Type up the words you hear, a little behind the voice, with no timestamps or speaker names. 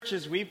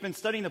churches, we've been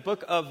studying the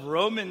book of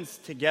Romans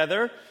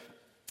together.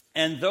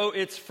 And though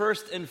it's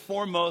first and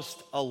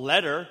foremost a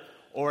letter,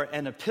 or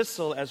an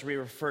epistle as we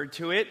refer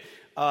to it,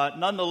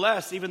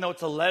 nonetheless, even though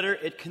it's a letter,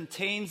 it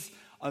contains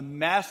a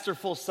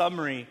masterful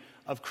summary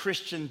of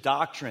Christian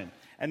doctrine.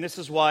 And this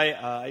is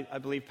why I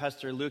believe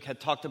Pastor Luke had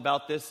talked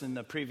about this in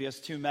the previous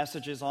two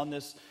messages on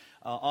this,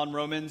 on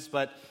Romans,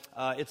 but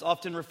it's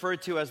often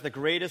referred to as the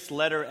greatest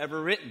letter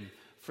ever written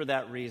for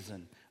that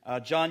reason.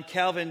 John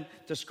Calvin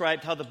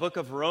described how the book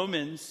of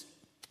Romans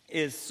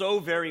is so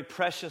very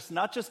precious,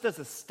 not just as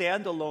a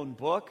standalone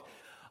book,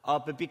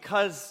 but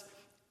because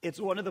it's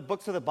one of the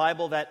books of the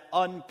Bible that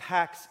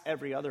unpacks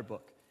every other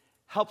book,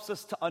 helps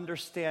us to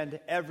understand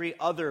every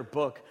other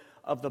book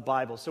of the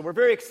Bible. So we're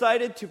very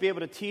excited to be able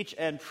to teach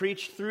and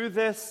preach through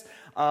this.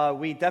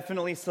 We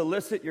definitely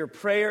solicit your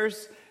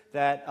prayers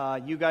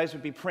that you guys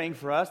would be praying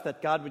for us,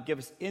 that God would give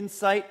us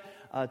insight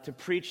to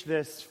preach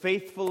this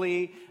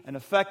faithfully and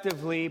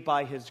effectively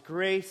by His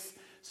grace,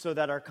 so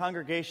that our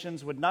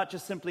congregations would not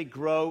just simply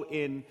grow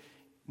in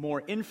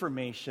more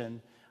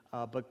information,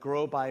 but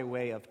grow by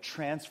way of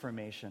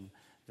transformation,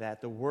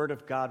 that the Word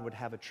of God would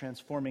have a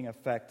transforming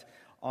effect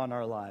on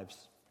our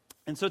lives.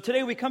 And so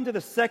today we come to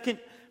the second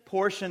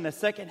portion, the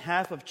second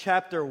half of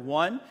chapter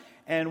 1.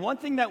 And one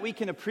thing that we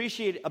can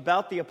appreciate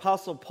about the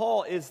Apostle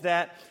Paul is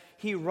that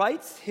he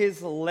writes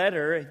his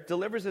letter,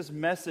 delivers his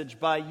message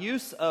by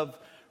use of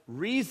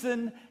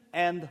reason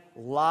and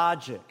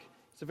logic.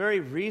 He's a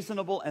very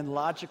reasonable and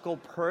logical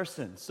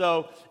person.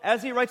 So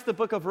as he writes the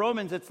book of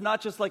Romans, it's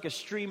not just like a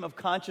stream of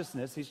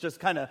consciousness. He's just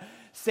kind of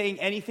saying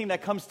anything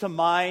that comes to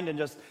mind and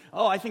just,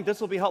 I think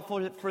this will be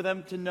helpful for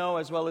them to know,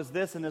 as well as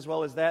this and as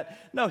well as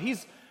that. No,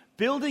 he's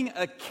building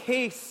a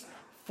case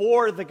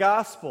for the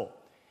gospel.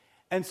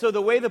 And so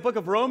the way the book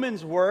of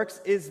Romans works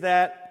is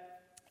that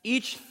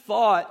each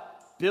thought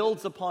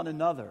builds upon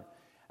another.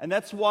 And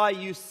that's why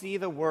you see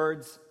the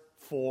words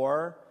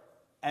for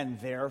and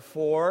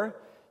therefore.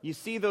 You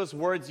see those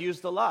words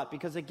used a lot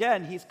because,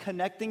 again, he's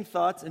connecting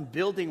thoughts and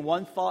building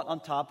one thought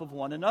on top of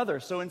one another.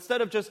 So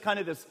instead of just kind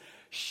of this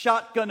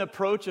shotgun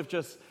approach of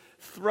just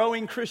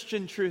throwing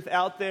Christian truth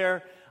out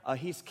there,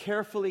 he's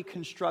carefully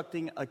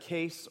constructing a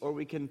case, or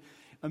we can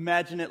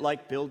imagine it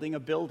like building a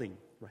building,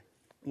 right?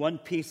 One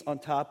piece on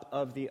top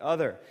of the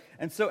other.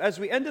 And so as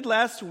we ended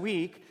last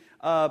week,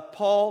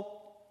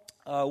 Paul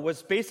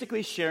was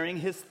basically sharing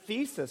his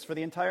thesis for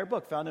the entire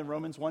book, found in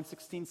Romans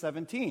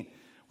 1:16-17.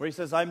 Where he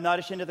says, I'm not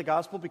ashamed of the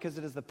gospel because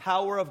it is the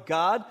power of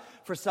God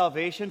for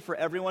salvation for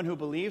everyone who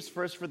believes,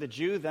 first for the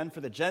Jew, then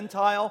for the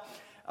Gentile.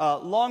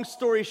 Long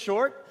story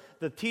short,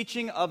 the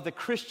teaching of the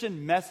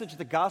Christian message,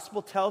 the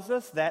gospel, tells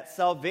us that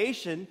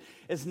salvation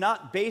is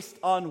not based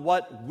on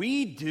what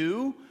we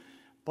do,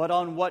 but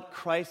on what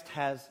Christ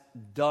has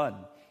done,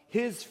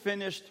 His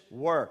finished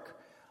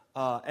work.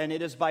 And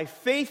it is by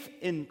faith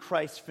in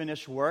Christ's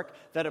finished work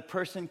that a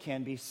person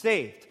can be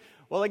saved.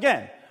 Well,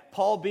 again,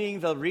 Paul,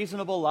 being the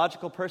reasonable,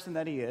 logical person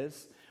that he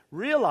is,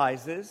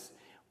 realizes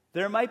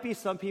there might be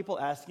some people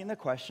asking the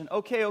question,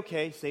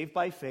 okay, saved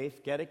by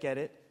faith, get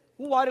it.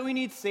 Well, why do we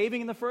need saving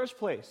in the first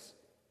place?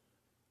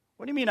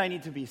 What do you mean I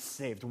need to be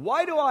saved?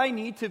 Why do I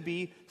need to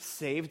be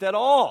saved at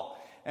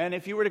all? And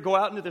if you were to go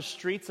out into the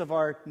streets of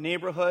our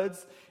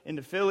neighborhoods,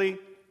 into Philly,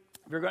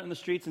 if you're going out in the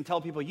streets and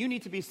tell people you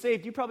need to be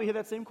saved, you probably hear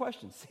that same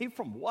question. Saved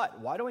from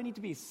what? Why do I need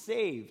to be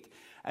saved?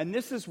 And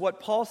this is what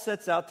Paul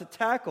sets out to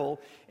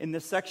tackle in the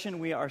section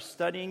we are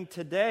studying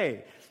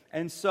today.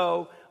 And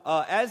so,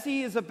 as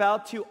he is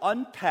about to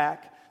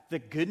unpack the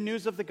good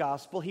news of the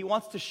gospel, he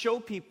wants to show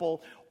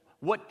people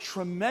what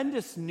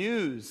tremendous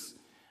news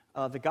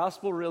the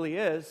gospel really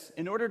is.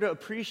 In order to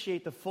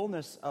appreciate the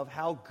fullness of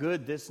how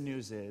good this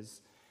news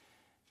is,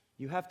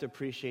 you have to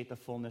appreciate the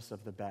fullness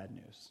of the bad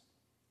news.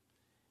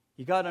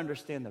 You got to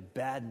understand the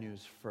bad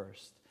news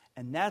first.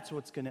 And that's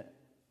what's going to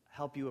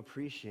help you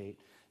appreciate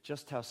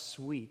just how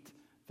sweet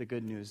the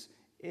good news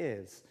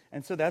is.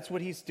 And so that's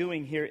what he's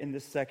doing here in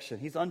this section.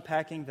 He's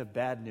unpacking the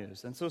bad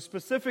news. And so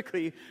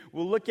specifically,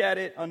 we'll look at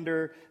it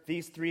under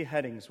these three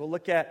headings. We'll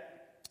look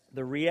at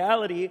the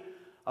reality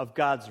of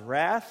God's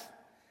wrath,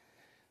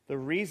 the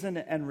reason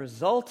and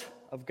result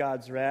of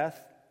God's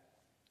wrath,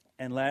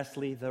 and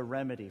lastly, the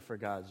remedy for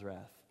God's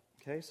wrath.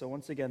 Okay, so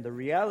once again, the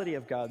reality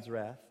of God's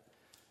wrath,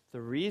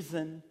 the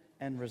reason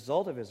and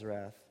result of His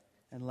wrath,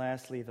 and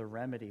lastly, the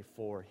remedy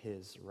for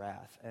His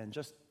wrath. And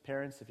just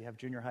parents, if you have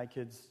junior high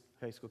kids,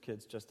 high school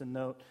kids, just a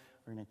note,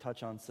 we're going to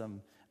touch on some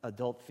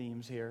adult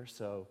themes here.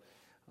 So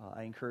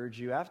I encourage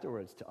you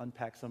afterwards to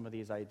unpack some of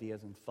these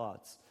ideas and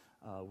thoughts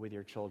with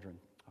your children.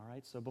 All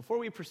right, so before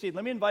we proceed,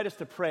 let me invite us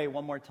to pray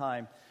one more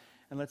time.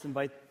 And let's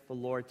invite the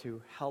Lord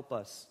to help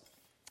us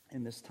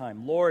in this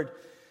time. Lord,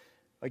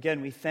 again,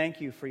 we thank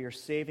you for your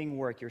saving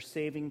work, your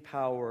saving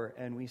power,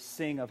 and we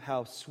sing of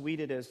how sweet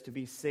it is to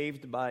be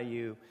saved by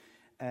you.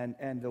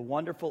 And the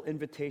wonderful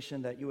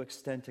invitation that you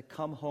extend to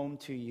come home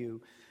to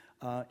you.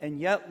 And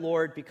yet,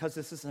 Lord, because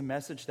this is a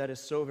message that is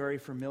so very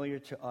familiar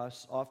to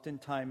us,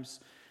 oftentimes,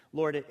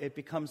 Lord, it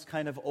becomes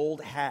kind of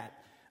old hat,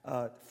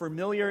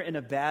 familiar in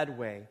a bad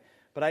way.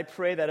 But I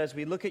pray that as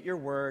we look at your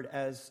word,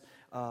 as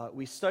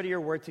we study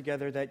your word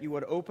together, that you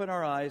would open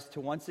our eyes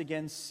to once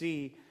again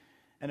see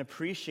and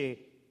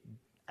appreciate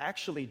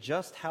actually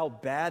just how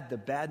bad the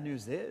bad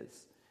news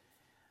is,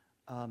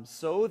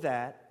 so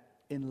that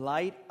in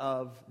light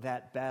of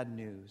that bad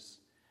news,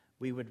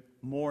 we would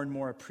more and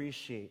more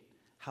appreciate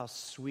how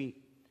sweet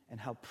and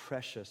how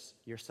precious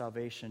your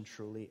salvation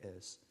truly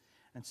is.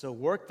 And so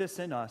work this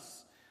in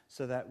us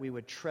so that we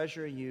would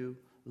treasure you,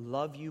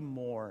 love you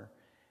more,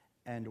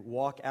 and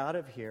walk out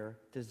of here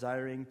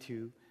desiring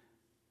to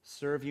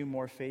serve you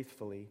more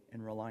faithfully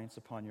in reliance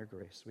upon your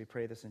grace. We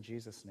pray this in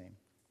Jesus' name.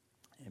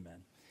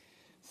 Amen.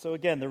 So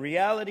again, the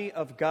reality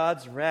of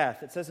God's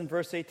wrath. It says in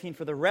verse 18,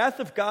 "For the wrath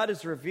of God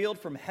is revealed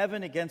from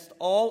heaven against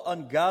all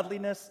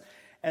ungodliness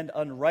and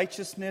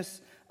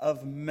unrighteousness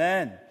of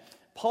men."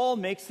 Paul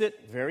makes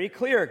it very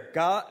clear.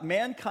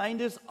 Mankind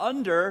is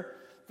under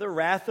the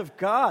wrath of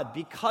God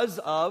because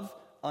of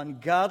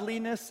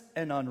ungodliness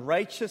and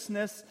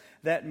unrighteousness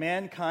that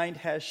mankind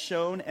has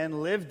shown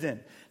and lived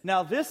in.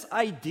 Now, this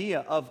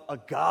idea of a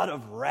God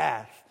of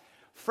wrath,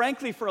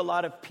 frankly, for a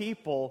lot of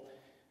people,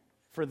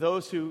 for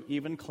those who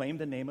even claim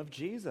the name of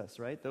Jesus,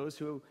 right? Those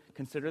who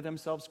consider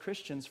themselves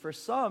Christians, for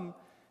some,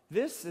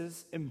 this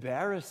is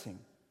embarrassing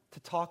to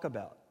talk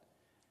about.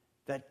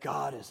 That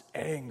God is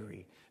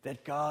angry,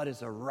 that God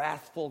is a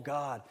wrathful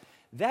God.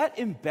 That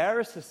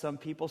embarrasses some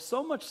people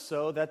so much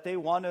so that they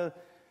want to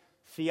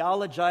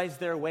theologize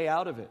their way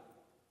out of it.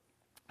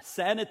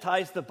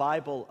 Sanitize the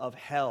Bible of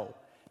hell.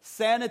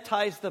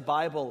 Sanitize the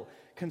Bible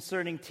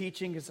concerning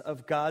teachings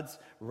of God's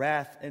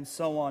wrath and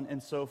so on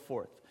and so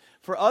forth.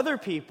 For other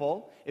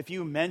people, if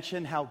you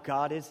mention how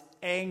God is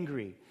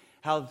angry,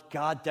 how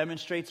God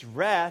demonstrates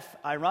wrath,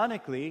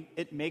 ironically,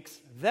 it makes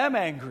them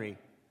angry.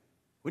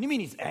 What do you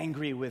mean he's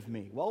angry with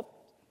me? Well,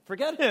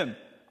 forget him.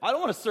 I don't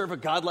want to serve a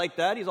God like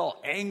that. He's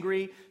all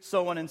angry,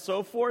 so on and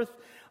so forth.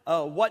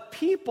 What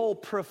people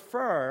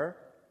prefer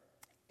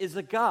is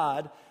a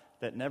God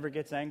that never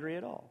gets angry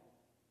at all.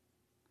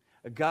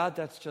 A God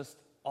that's just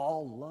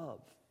all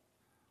love,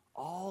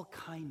 all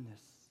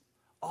kindness,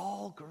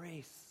 all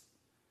grace.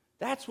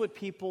 That's what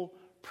people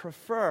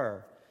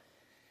prefer.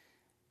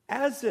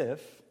 As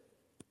if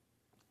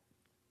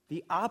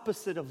the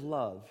opposite of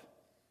love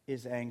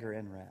is anger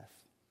and wrath.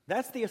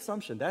 That's the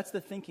assumption. That's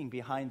the thinking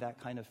behind that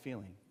kind of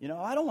feeling.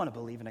 I don't want to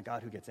believe in a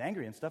God who gets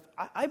angry and stuff.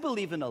 I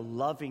believe in a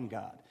loving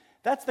God.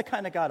 That's the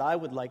kind of God I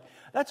would like.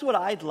 That's what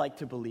I'd like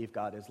to believe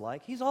God is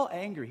like. He's all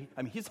angry.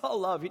 He's all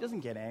love. He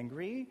doesn't get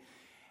angry.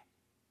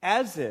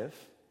 As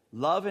if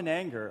love and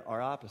anger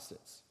are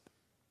opposites.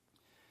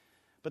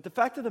 But the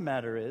fact of the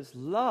matter is,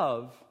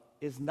 love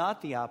is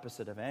not the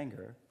opposite of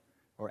anger,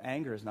 or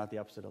anger is not the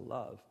opposite of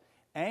love.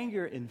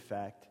 Anger, in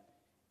fact,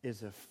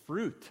 is a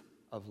fruit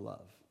of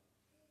love.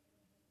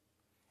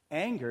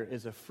 Anger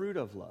is a fruit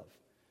of love.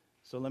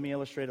 So let me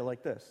illustrate it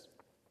like this.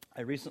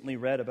 I recently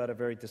read about a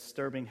very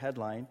disturbing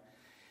headline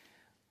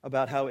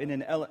about how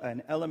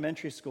an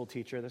elementary school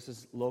teacher, this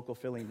is local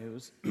Philly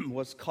news,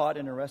 was caught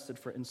and arrested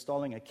for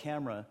installing a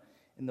camera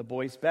in the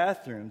boys'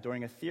 bathroom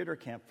during a theater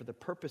camp for the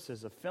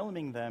purposes of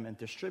filming them and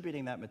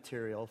distributing that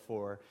material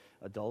for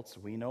adults.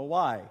 We know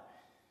why.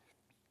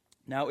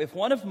 Now, if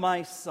one of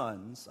my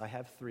sons, I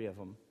have 3 of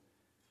them,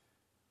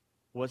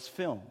 was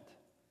filmed,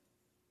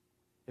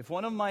 if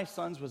one of my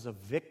sons was a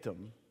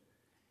victim,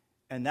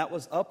 and that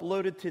was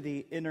uploaded to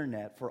the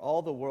internet for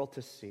all the world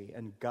to see,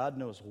 and God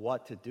knows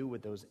what to do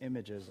with those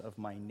images of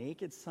my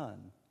naked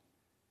son,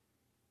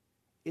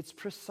 it's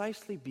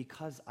precisely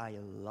because I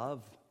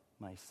love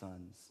my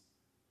sons.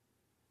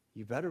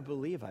 You better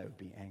believe I would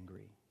be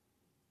angry.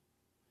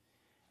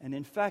 And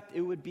in fact,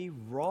 it would be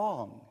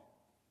wrong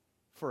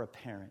for a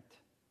parent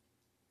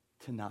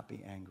to not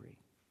be angry.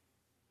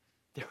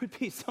 There would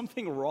be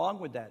something wrong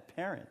with that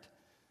parent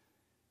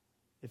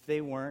if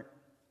they weren't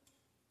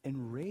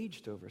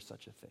enraged over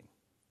such a thing.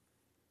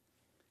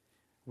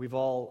 We've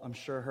all, I'm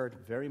sure, heard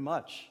very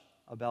much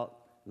about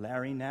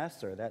Larry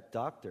Nassar, that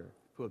doctor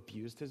who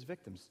abused his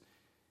victims.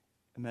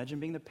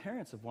 Imagine being the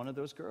parents of one of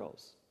those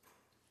girls.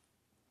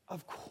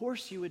 Of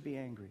course you would be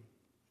angry,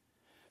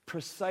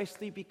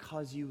 precisely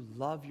because you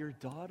love your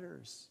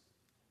daughters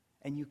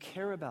and you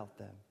care about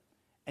them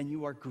and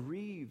you are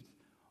grieved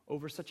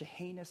over such a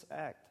heinous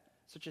act,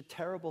 such a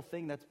terrible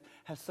thing that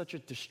has such a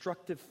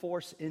destructive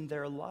force in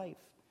their life.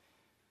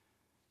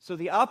 So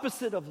the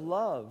opposite of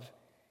love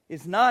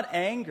is not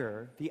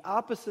anger. The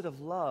opposite of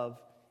love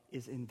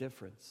is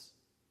indifference.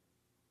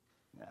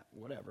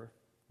 Whatever.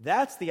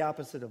 That's the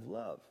opposite of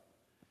love.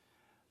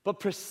 But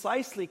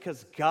precisely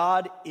because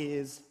God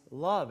is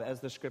love, as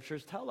the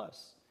scriptures tell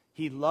us.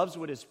 He loves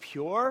what is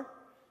pure.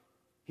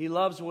 He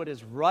loves what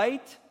is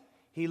right.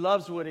 He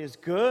loves what is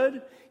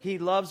good. He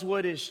loves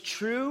what is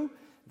true.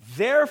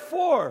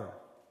 Therefore,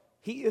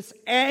 he is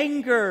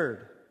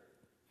angered.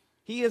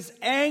 He is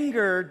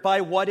angered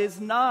by what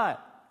is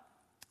not.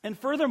 And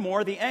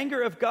furthermore, the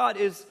anger of God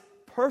is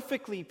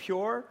perfectly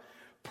pure,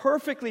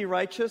 perfectly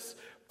righteous,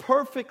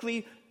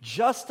 perfectly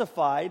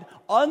justified,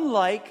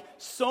 unlike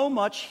so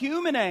much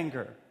human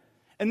anger.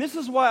 And this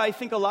is why I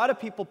think a lot of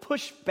people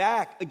push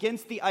back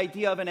against the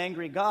idea of an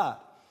angry God.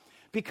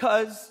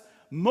 Because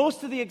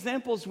most of the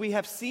examples we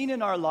have seen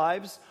in our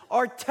lives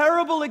are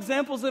terrible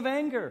examples of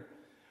anger.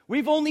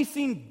 We've only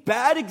seen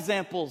bad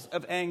examples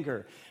of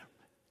anger.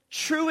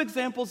 True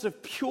examples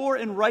of pure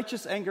and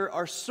righteous anger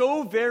are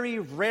so very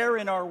rare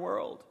in our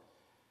world.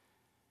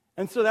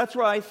 And so that's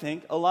where I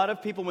think a lot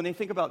of people, when they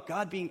think about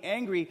God being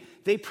angry,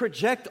 they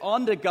project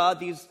onto God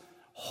these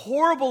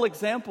horrible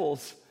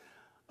examples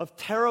of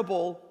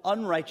terrible,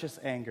 unrighteous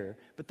anger.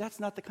 But that's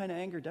not the kind of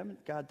anger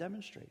God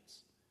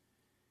demonstrates.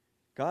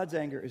 God's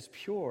anger is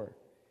pure,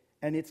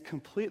 and it's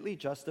completely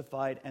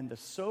justified, and the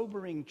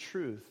sobering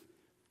truth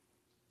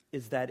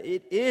is that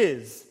it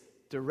is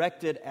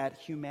directed at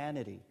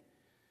humanity.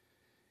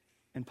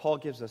 And Paul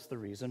gives us the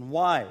reason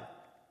why.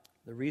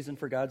 The reason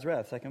for God's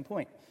wrath. Second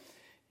point.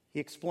 He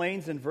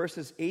explains in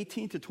verses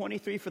 18 to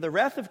 23, "For the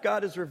wrath of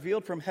God is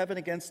revealed from heaven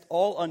against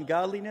all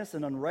ungodliness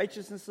and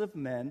unrighteousness of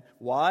men."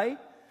 Why?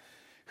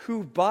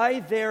 "Who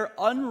by their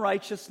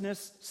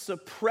unrighteousness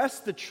suppress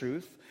the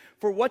truth.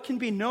 For what can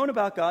be known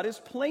about God is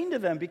plain to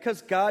them,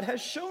 because God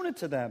has shown it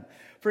to them.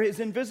 For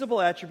his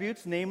invisible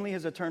attributes, namely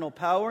his eternal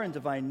power and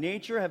divine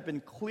nature, have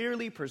been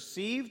clearly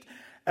perceived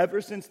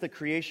ever since the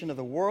creation of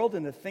the world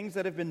and the things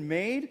that have been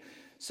made,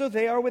 so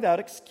they are without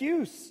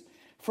excuse.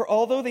 For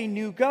although they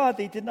knew God,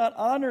 they did not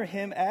honor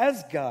him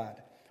as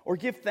God or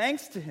give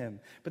thanks to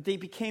him, but they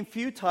became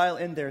futile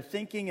in their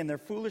thinking, and their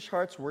foolish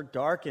hearts were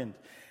darkened.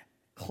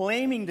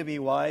 Claiming to be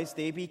wise,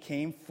 they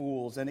became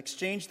fools and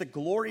exchanged the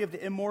glory of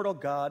the immortal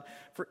God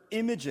for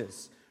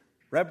images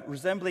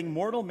resembling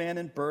mortal man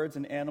and birds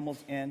and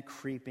animals and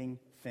creeping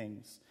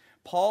things."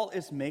 Paul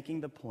is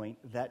making the point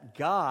that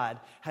God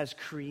has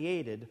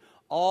created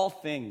all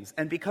things.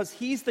 And because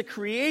he's the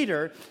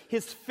creator,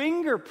 his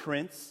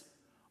fingerprints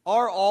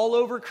are all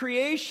over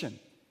creation,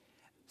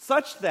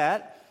 such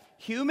that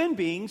human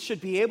beings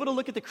should be able to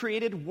look at the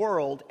created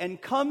world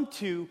and come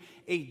to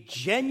a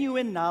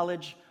genuine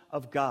knowledge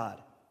of God.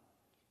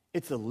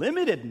 It's a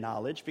limited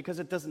knowledge because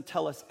it doesn't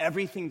tell us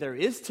everything there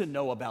is to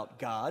know about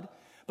God,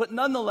 but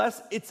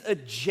nonetheless, it's a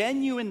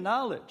genuine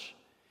knowledge.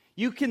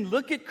 You can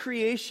look at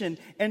creation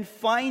and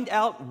find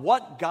out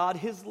what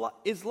God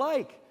is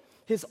like,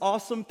 his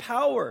awesome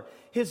power,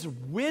 his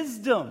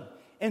wisdom,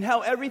 and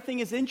how everything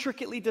is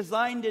intricately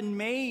designed and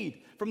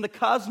made, from the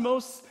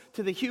cosmos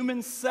to the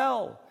human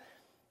cell.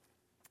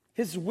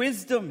 His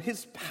wisdom,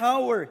 his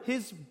power,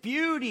 his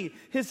beauty,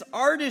 his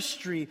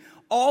artistry,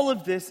 all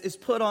of this is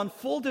put on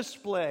full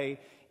display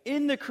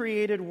in the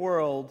created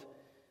world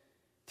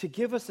to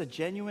give us a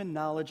genuine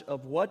knowledge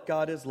of what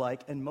God is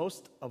like, and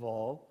most of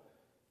all,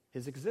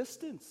 his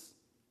existence.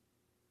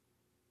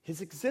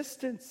 His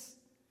existence.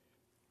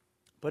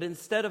 But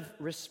instead of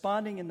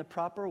responding in the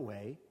proper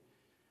way,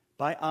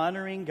 by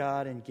honoring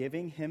God and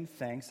giving him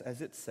thanks,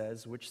 as it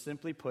says, which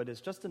simply put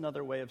is just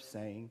another way of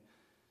saying,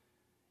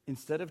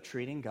 instead of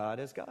treating God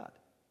as God,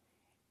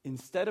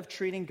 instead of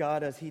treating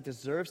God as he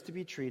deserves to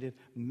be treated,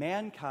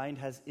 mankind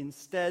has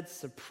instead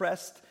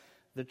suppressed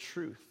the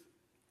truth.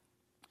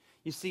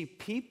 You see,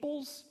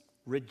 people's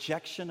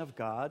rejection of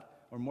God,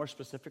 or more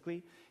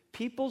specifically,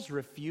 people's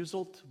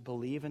refusal to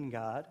believe in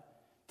God,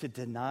 to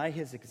deny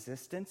his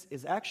existence,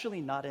 is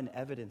actually not an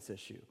evidence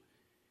issue.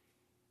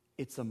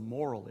 It's a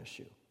moral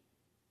issue.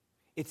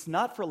 It's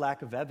not for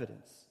lack of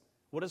evidence.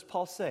 What does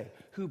Paul say?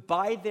 Who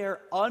by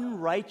their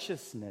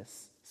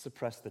unrighteousness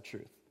suppress the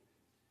truth.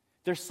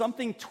 There's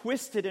something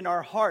twisted in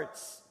our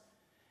hearts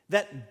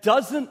that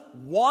doesn't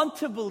want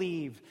to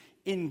believe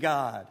in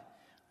God.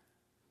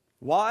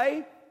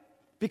 Why?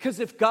 Because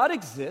if God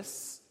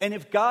exists, and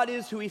if God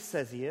is who he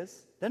says he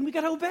is, then we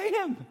got to obey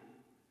him.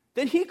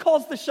 Then he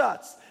calls the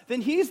shots.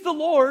 Then he's the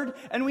Lord,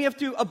 and we have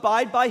to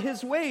abide by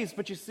his ways.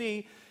 But you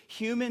see,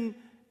 humankind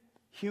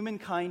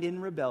in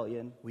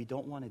rebellion, we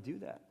don't want to do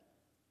that.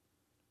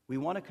 We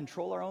want to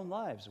control our own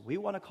lives. We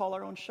want to call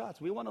our own shots.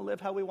 We want to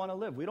live how we want to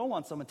live. We don't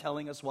want someone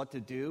telling us what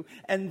to do.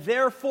 And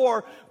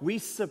therefore, we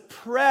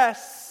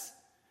suppress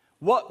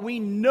what we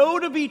know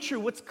to be true,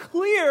 what's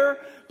clear,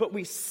 but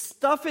we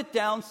stuff it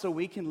down so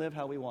we can live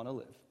how we want to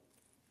live.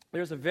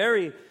 There's a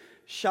very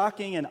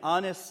shocking and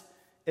honest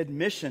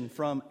admission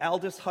from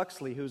Aldous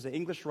Huxley, who's an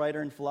English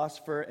writer and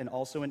philosopher and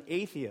also an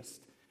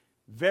atheist,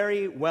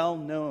 very well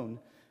known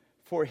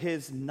for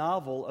his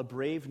novel, A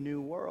Brave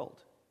New World,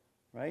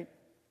 right?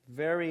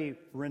 Very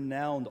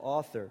renowned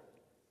author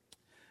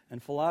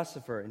and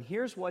philosopher. And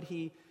here's what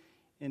he,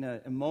 in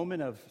a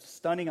moment of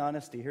stunning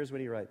honesty, here's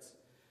what he writes.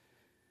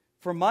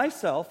 For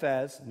myself,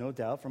 as, no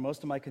doubt, for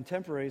most of my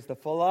contemporaries, the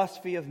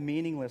philosophy of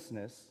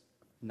meaninglessness,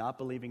 not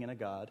believing in a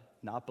God,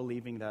 not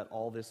believing that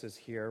all this is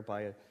here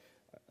by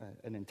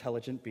an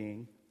intelligent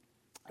being,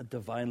 a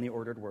divinely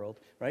ordered world,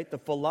 right? The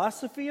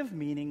philosophy of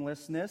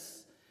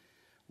meaninglessness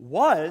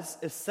was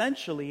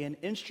essentially an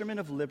instrument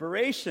of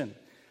liberation.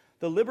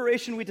 The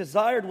liberation we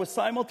desired was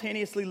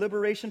simultaneously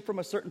liberation from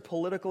a certain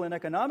political and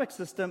economic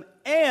system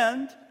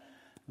and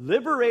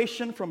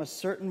liberation from a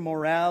certain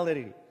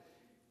morality.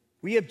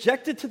 We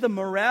objected to the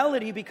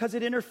morality because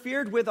it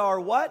interfered with our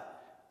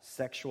what?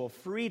 Sexual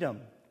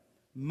freedom.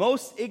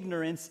 Most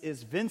ignorance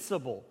is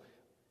vincible,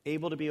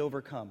 able to be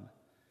overcome.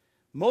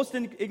 Most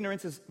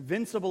ignorance is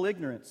vincible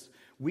ignorance.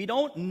 We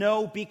don't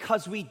know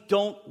because we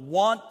don't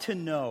want to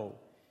know.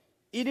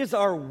 It is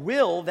our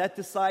will that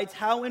decides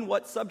how and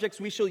what subjects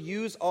we shall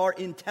use our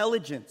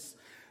intelligence.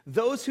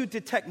 Those who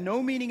detect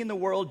no meaning in the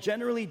world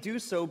generally do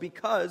so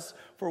because,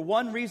 for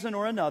one reason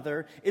or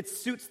another, it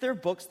suits their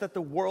books that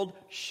the world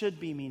should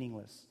be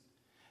meaningless.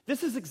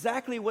 This is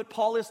exactly what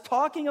Paul is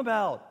talking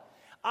about.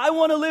 I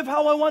want to live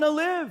how I want to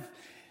live.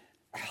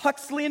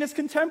 Huxley and his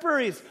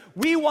contemporaries,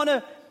 we want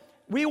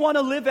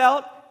to live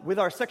out with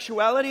our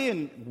sexuality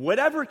and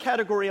whatever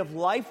category of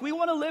life, we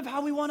want to live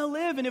how we want to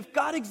live. And if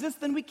God exists,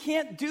 then we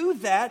can't do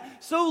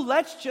that. So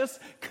let's just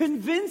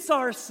convince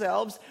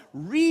ourselves,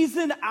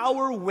 reason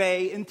our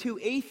way into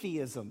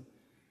atheism.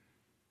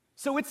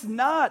 So it's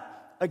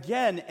not,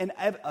 again,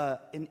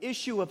 an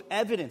issue of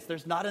evidence.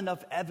 There's not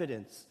enough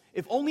evidence.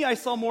 If only I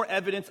saw more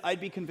evidence,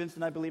 I'd be convinced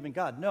and I believe in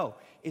God. No,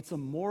 it's a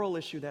moral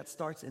issue that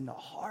starts in the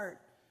heart.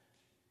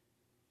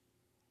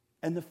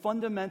 And the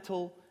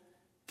fundamental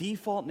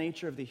default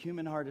nature of the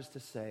human heart is to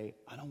say,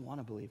 I don't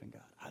want to believe in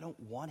God. I don't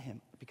want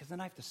him because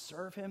then I have to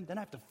serve him. Then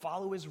I have to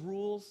follow his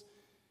rules.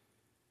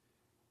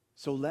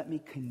 So let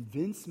me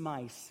convince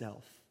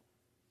myself.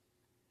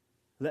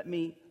 Let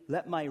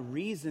my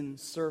reason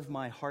serve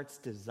my heart's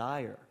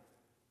desire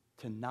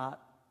to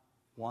not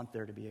want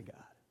there to be a God.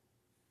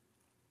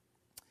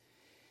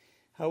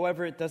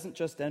 However, it doesn't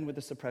just end with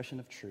the suppression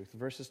of truth.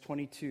 Verse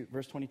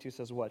 22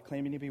 says what?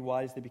 Claiming to be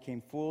wise, they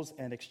became fools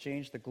and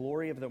exchanged the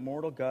glory of the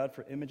immortal God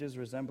for images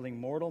resembling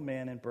mortal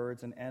man and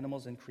birds and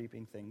animals and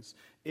creeping things.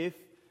 If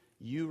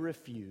you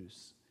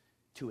refuse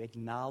to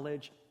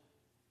acknowledge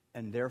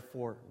and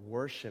therefore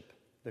worship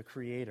the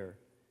Creator,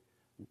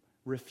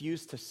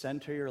 refuse to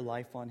center your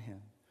life on him,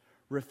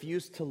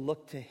 refuse to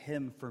look to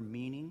him for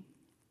meaning,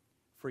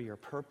 for your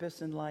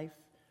purpose in life,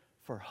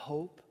 for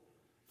hope,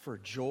 for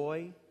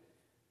joy,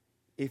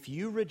 if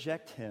you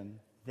reject him,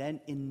 then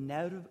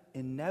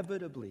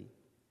inevitably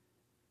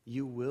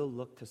you will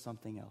look to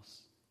something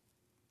else.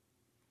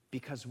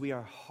 Because we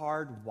are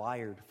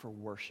hardwired for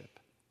worship.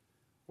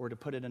 Or to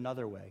put it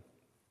another way,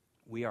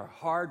 we are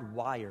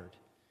hardwired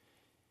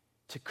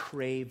to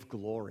crave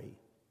glory,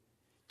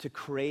 to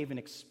crave an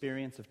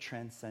experience of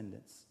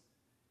transcendence.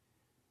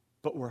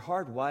 But we're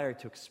hardwired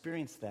to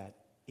experience that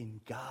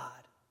in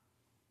God.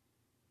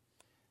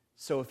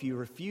 So if you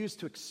refuse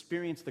to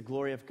experience the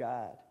glory of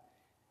God,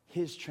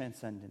 his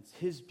transcendence,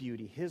 his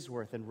beauty, his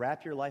worth, and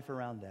wrap your life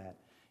around that,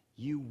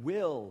 you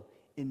will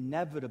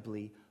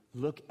inevitably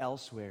look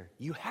elsewhere.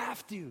 You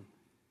have to.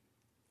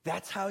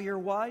 That's how you're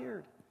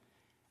wired.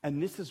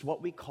 And this is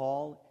what we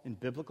call, in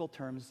biblical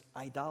terms,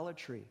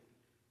 idolatry.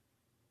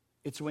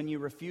 It's when you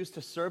refuse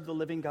to serve the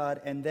living God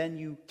and then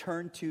you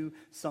turn to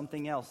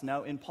something else.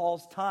 Now, in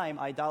Paul's time,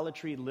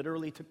 idolatry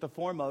literally took the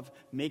form of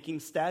making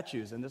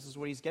statues, and this is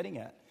what he's getting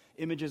at.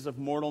 Images of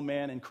mortal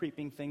man and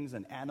creeping things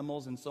and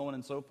animals and so on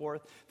and so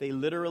forth. They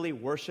literally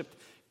worshiped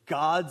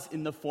gods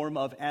in the form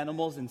of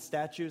animals and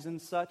statues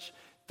and such.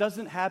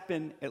 Doesn't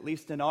happen, at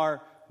least in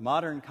our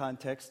modern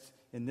context,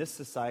 in this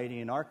society,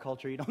 in our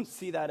culture. You don't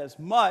see that as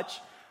much,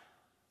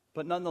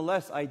 but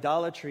nonetheless,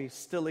 idolatry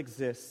still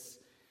exists.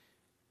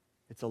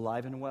 It's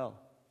alive and well.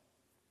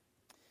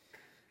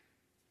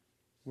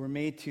 We're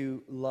made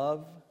to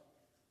love,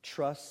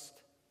 trust,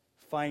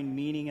 find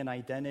meaning and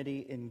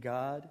identity in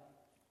God.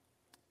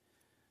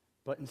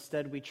 But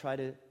instead, we try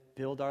to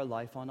build our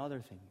life on other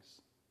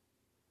things.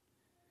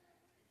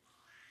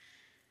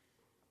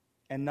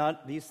 And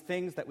not these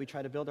things that we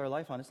try to build our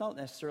life on, it's not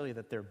necessarily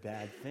that they're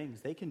bad things.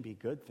 They can be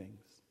good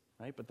things,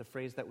 right? But the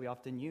phrase that we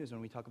often use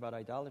when we talk about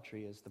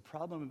idolatry is the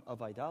problem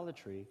of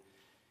idolatry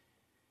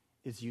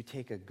is you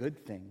take a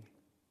good thing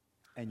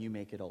and you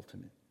make it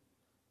ultimate.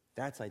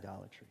 That's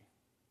idolatry.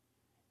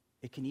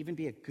 It can even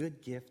be a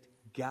good gift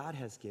God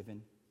has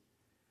given,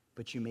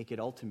 but you make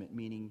it ultimate,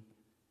 meaning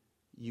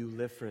you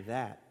live for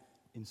that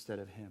instead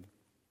of him.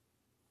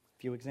 A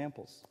few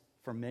examples.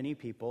 For many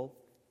people,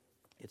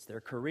 it's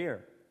their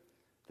career.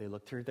 They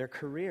look to their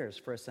careers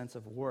for a sense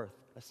of worth,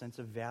 a sense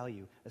of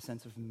value, a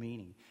sense of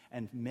meaning.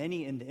 And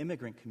many in the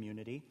immigrant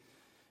community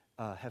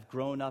have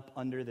grown up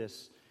under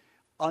this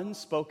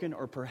unspoken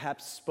or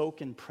perhaps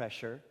spoken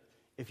pressure.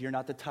 If you're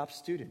not the top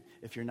student,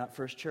 if you're not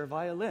first chair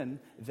violin,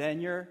 then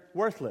you're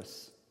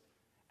worthless.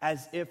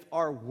 As if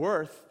our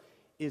worth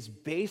is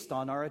based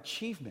on our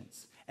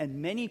achievements.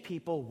 And many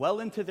people well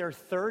into their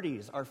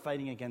 30s are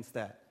fighting against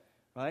that,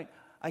 right?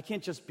 I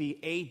can't just be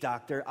a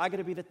doctor. I got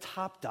to be the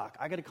top doc.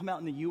 I got to come out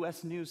in the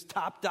U.S. News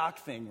top doc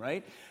thing,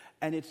 right?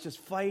 And it's just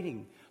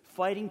fighting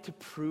to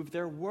prove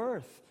their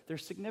worth, their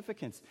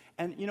significance.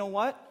 And you know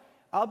what?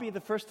 I'll be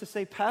the first to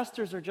say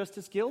pastors are just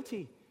as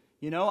guilty.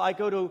 You know,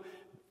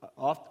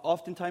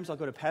 oftentimes I'll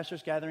go to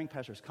pastors' gathering,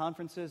 pastors'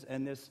 conferences,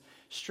 and this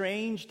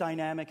strange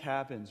dynamic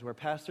happens where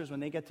pastors, when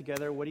they get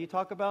together, what do you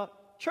talk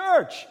about?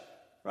 Church,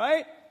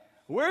 right?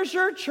 Where's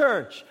your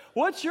church?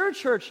 What's your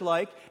church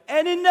like?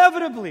 And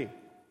inevitably,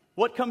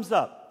 what comes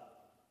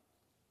up?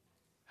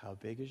 How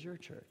big is your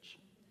church?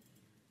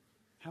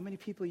 How many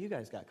people you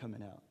guys got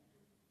coming out?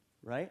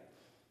 Right?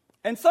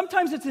 And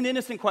sometimes it's an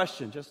innocent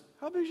question, just,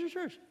 how big is your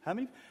church? How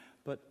many?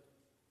 But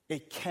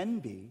it can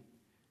be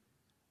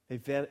a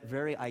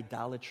very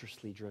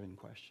idolatrously driven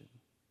question,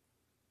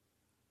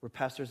 where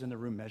pastors in the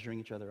room measuring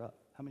each other up.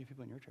 How many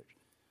people in your church?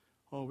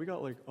 Oh, we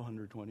got like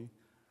 120.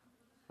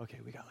 Okay,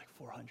 we got like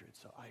 400,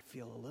 so I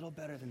feel a little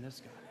better than this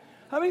guy.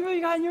 How many people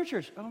you got in your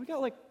church? Oh, we got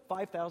like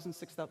 5,000,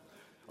 6,000.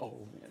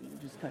 Oh, man, you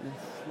just kind of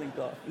slinked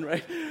off,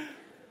 right?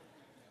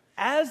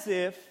 As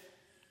if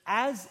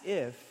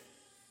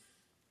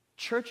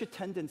church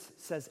attendance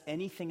says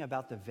anything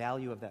about the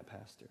value of that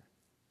pastor.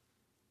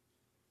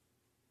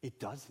 It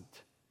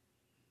doesn't.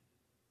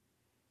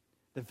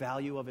 The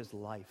value of his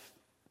life.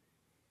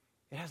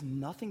 It has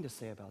nothing to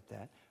say about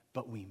that,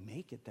 but we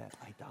make it that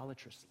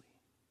idolatrously.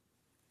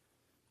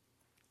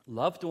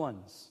 Loved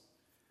ones.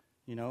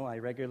 You know, I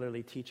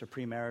regularly teach a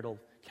premarital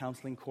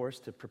counseling course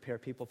to prepare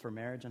people for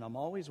marriage, and I'm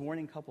always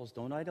warning couples,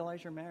 don't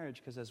idolize your marriage,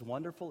 because as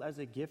wonderful as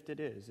a gift it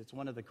is, it's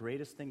one of the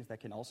greatest things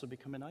that can also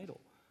become an idol.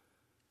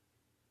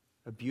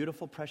 A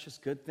beautiful, precious,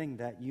 good thing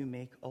that you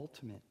make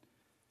ultimate.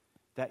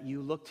 That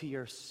you look to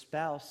your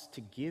spouse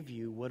to give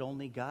you what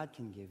only God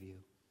can give you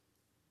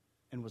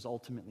and was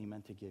ultimately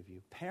meant to give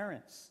you.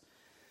 Parents,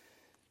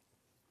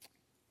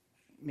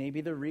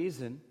 maybe the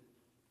reason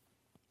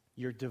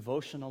your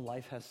devotional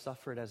life has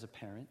suffered as a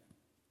parent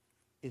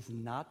is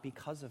not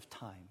because of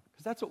time.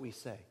 Because that's what we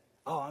say.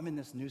 Oh, I'm in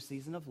this new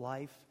season of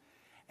life,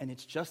 and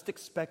it's just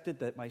expected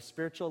that my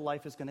spiritual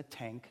life is going to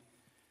tank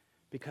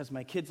because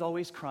my kid's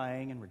always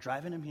crying, and we're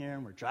driving him here,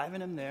 and we're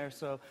driving him there.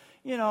 So,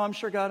 you know, I'm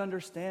sure God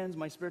understands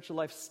my spiritual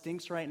life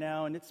stinks right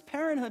now, and it's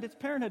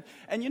parenthood.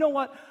 And you know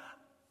what?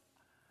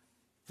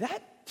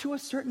 That, to a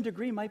certain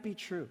degree, might be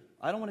true.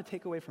 I don't want to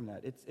take away from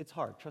that. It's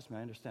hard. Trust me,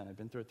 I understand. I've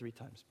been through it 3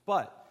 times.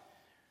 But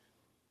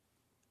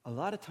a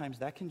lot of times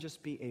that can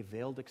just be a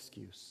veiled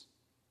excuse.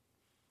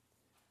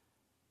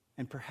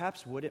 And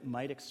perhaps what it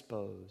might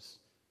expose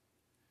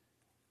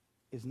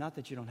is not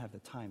that you don't have the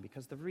time,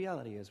 because the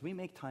reality is we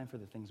make time for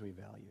the things we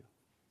value.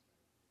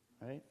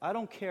 Right? I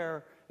don't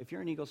care if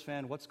you're an Eagles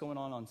fan, what's going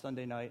on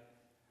Sunday night.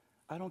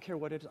 I don't care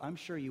what it is. I'm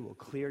sure you will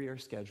clear your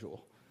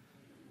schedule.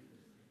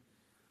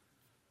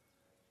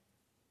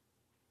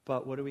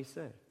 But what do we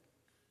say?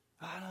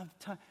 I don't have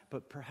time.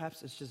 But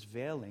perhaps it's just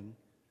veiling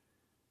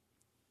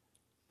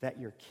that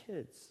your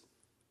kids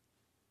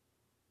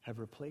have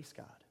replaced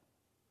God.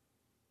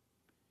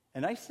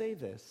 And I say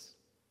this,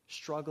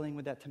 struggling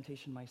with that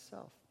temptation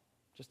myself.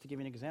 Just to give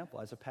you an example,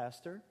 as a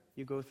pastor,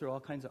 you go through all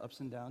kinds of ups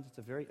and downs. It's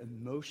a very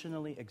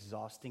emotionally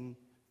exhausting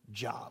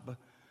job.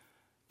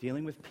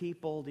 Dealing with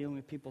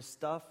people's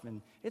stuff,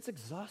 and it's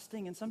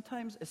exhausting. And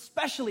sometimes,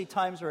 especially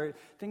times where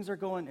things are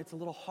going, it's a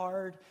little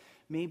hard.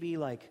 Maybe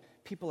like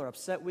people are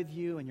upset with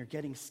you and you're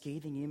getting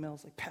scathing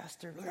emails like,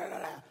 Pastor, blah, blah,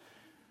 blah.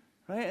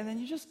 Right? And then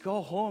you just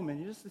go home,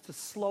 and it's a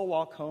slow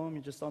walk home.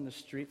 You're just on the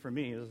street. For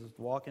me, just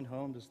walking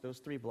home, those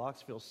 3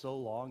 blocks feel so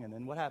long. And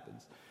then what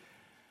happens?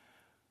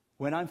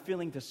 When I'm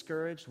feeling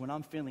discouraged, when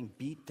I'm feeling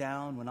beat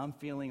down, when I'm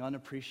feeling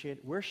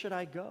unappreciated, where should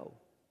I go?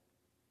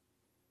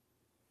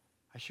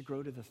 I should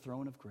go to the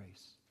throne of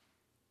grace.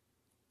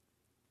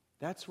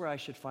 That's where I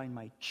should find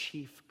my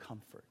chief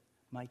comfort,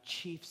 my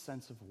chief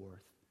sense of worth.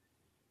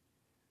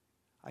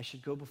 I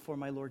should go before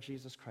my Lord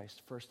Jesus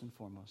Christ first and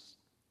foremost.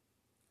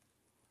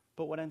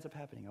 But what ends up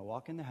happening? I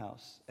walk in the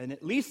house, and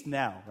at least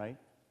now, right?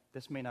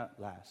 This may not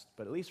last,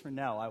 but at least for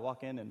now, I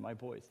walk in and my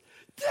boys,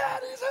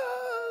 Daddy's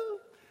home!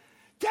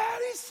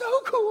 Daddy's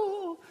so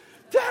cool!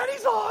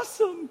 Daddy's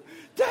awesome!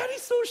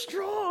 Daddy's so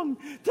strong!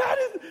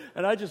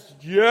 And I just,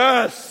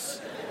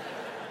 yes!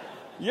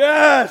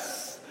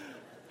 Yes!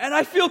 And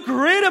I feel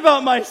great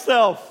about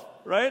myself,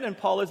 right? And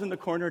Paula's in the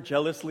corner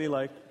jealously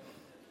like,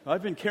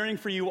 I've been caring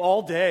for you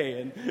all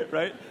day, and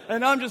right?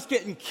 And I'm just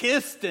getting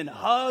kissed and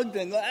hugged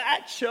and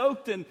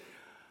choked. And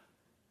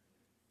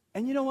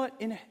you know what?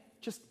 In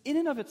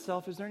and of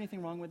itself, is there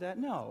anything wrong with that?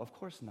 No, of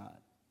course not.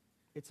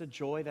 It's a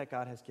joy that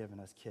God has given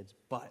us kids.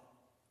 But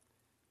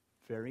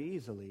very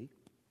easily,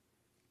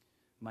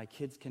 my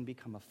kids can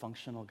become a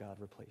functional God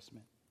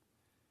replacement.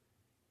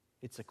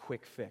 It's a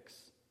quick fix.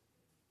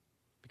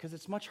 Because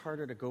it's much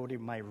harder to go to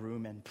my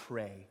room and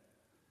pray.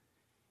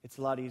 It's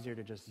a lot easier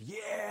to just,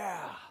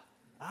 yeah,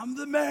 I'm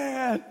the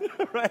man,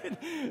 right?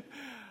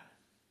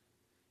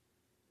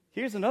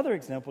 Here's another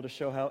example to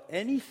show how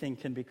anything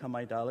can become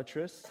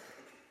idolatrous.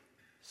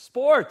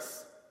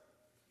 Sports.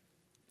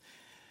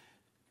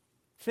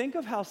 Think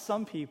of how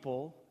some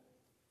people,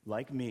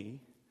 like me,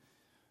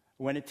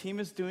 when a team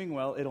is doing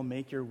well, it'll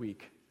make your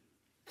week.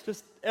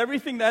 Just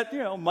everything that,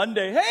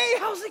 Monday, hey,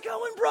 how's it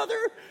going, brother?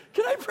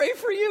 Can I pray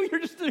for you?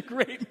 You're just in a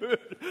great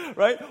mood,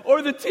 right?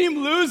 Or the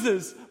team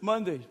loses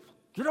Monday.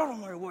 Get out of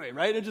my way,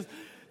 right? It just,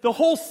 the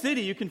whole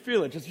city, you can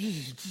feel it,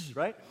 just,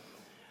 right?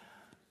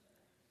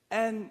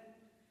 And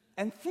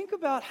think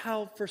about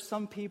how, for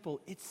some people,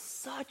 it's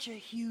such a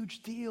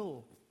huge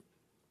deal.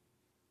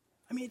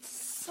 I mean, it's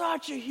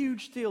such a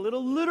huge deal.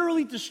 It'll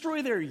literally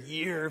destroy their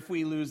year if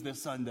we lose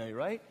this Sunday,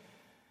 right?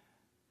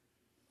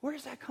 Where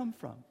does that come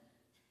from?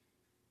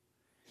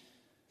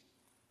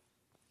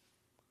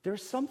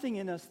 There's something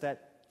in us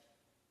that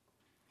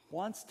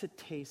wants to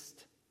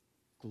taste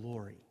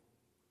glory,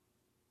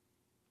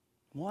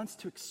 wants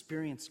to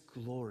experience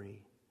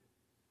glory,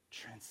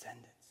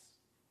 transcendence.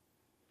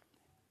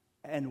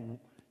 And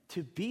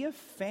to be a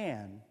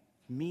fan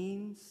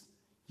means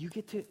you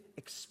get to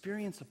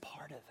experience a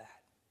part of that.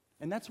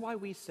 And that's why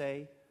we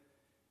say,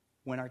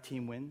 when our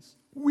team wins,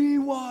 we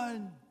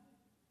won.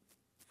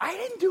 I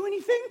didn't do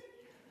anything.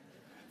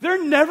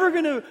 I'm never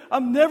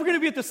gonna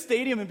be at the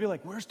stadium and be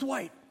like, where's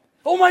Dwight?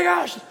 Oh my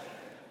gosh,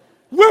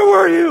 where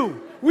were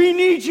you? We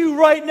need you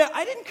right now.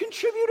 I didn't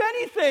contribute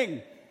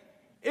anything.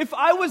 If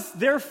I was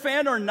their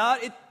fan or not,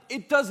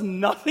 it does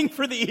nothing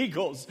for the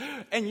Eagles.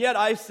 And yet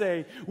I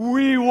say,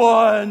 we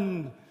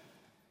won.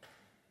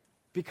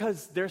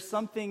 Because there's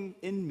something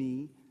in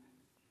me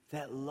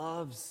that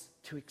loves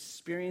to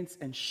experience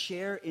and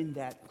share in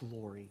that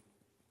glory.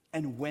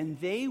 And when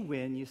they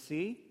win, you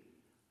see,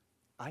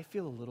 I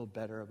feel a little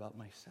better about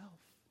myself.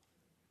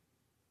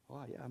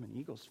 Wow, yeah, I'm an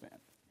Eagles fan.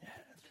 Yeah,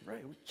 that's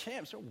right. We're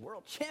champs. We're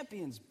world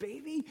champions,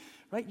 baby.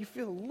 Right? You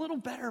feel a little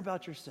better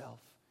about yourself.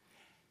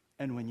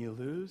 And when you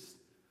lose,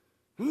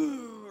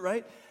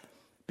 right?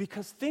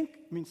 Because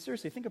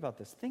seriously, think about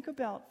this. Think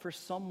about for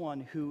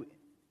someone who,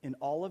 in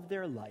all of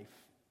their life,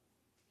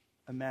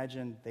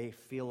 imagine they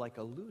feel like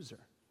a loser.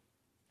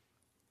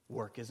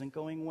 Work isn't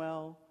going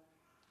well.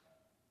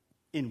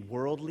 In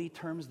worldly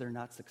terms, they're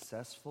not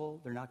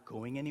successful. They're not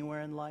going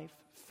anywhere in life.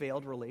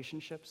 Failed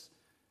relationships.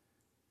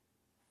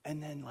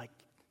 And then,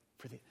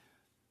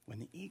 when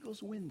the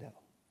Eagles win,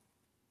 though,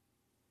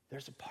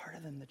 there's a part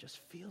of them that just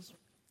feels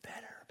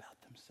better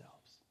about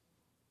themselves.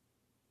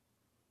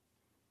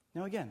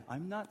 Now, again,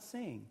 I'm not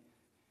saying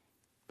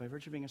by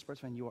virtue of being a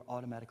sports fan, you are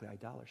automatically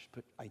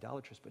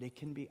idolatrous, but it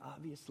can be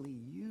obviously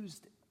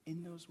used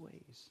in those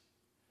ways.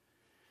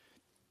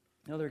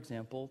 Another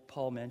example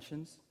Paul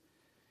mentions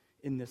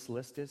in this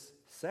list is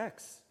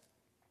sex.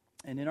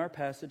 And in our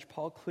passage,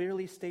 Paul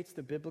clearly states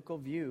the biblical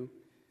view,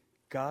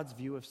 God's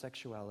view of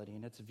sexuality,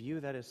 and it's a view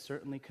that is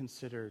certainly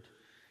considered,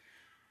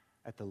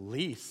 at the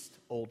least,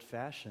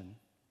 old-fashioned.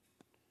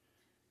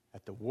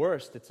 At the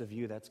worst, it's a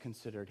view that's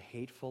considered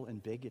hateful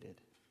and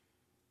bigoted.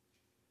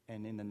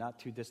 And in the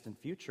not-too-distant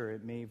future,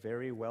 it may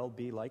very well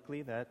be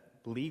likely that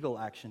legal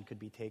action could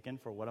be taken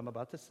for what I'm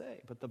about to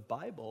say. But the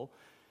Bible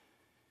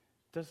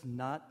does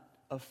not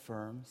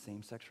affirm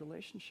same-sex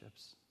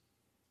relationships.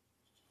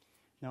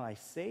 Now, I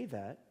say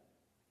that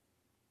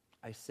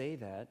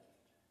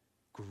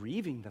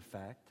grieving the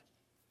fact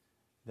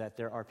that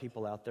there are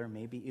people out there,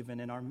 maybe even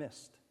in our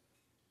midst,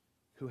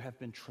 who have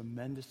been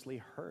tremendously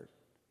hurt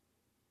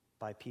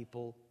by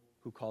people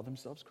who call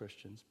themselves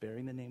Christians,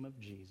 bearing the name of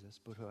Jesus,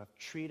 but who have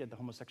treated the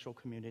homosexual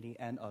community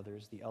and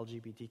others, the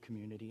LGBT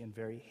community, in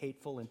very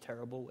hateful and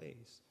terrible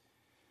ways.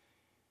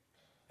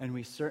 And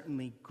we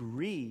certainly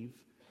grieve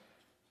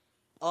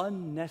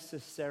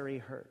unnecessary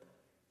hurt,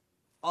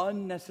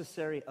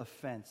 unnecessary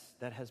offense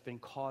that has been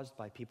caused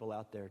by people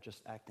out there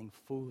just acting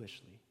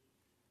foolishly,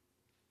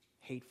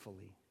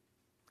 hatefully,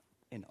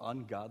 in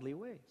ungodly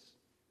ways.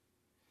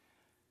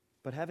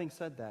 But having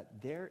said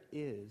that, there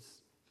is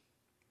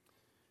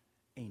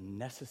a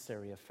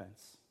necessary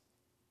offense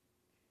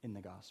in the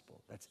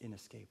gospel that's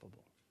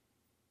inescapable.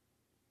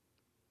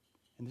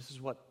 And this is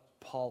what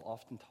Paul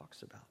often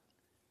talks about.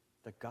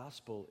 The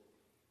gospel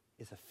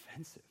is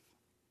offensive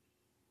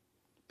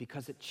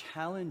because it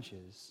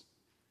challenges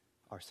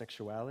our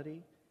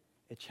sexuality.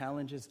 It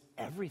challenges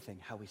everything,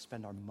 how we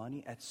spend our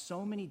money. At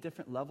so many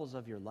different levels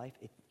of your life,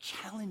 it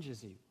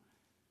challenges you.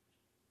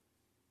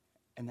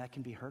 And that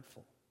can be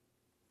hurtful.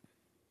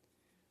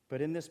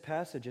 But in this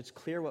passage, it's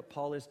clear what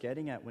Paul is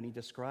getting at when he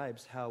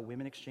describes how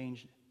women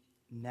exchange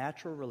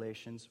natural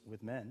relations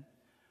with men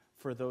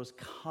for those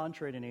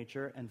contrary to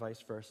nature and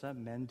vice versa.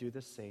 Men do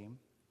the same.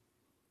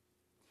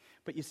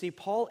 But you see,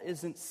 Paul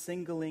isn't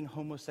singling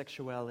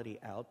homosexuality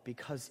out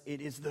because it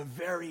is the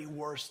very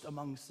worst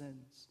among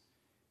sins.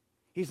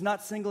 He's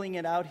not singling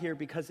it out here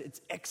because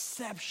it's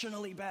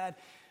exceptionally bad.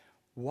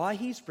 Why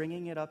he's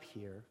bringing it up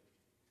here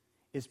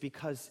is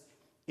because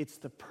it's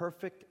the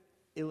perfect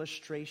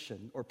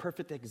illustration or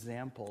perfect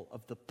example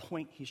of the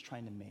point he's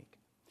trying to make.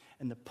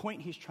 And the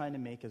point he's trying to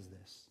make is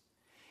this.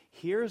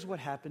 Here's what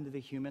happened to the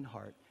human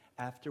heart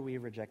after we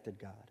rejected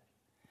God.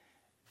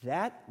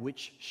 That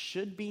which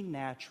should be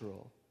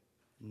natural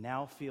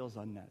now feels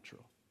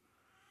unnatural.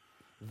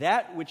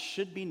 That which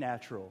should be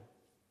natural,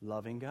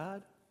 loving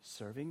God,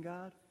 serving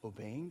God,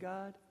 obeying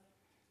God,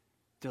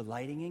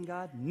 delighting in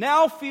God,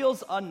 now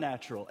feels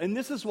unnatural. And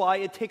this is why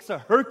it takes a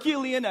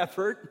Herculean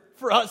effort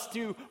for us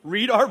to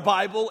read our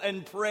Bible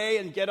and pray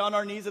and get on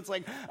our knees. It's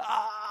like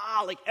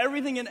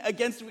everything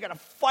against, we got to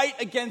fight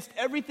against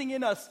everything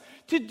in us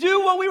to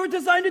do what we were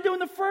designed to do in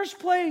the first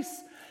place.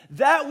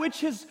 That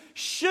which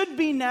should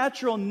be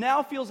natural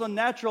now feels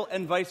unnatural,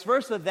 and vice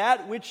versa.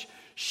 That which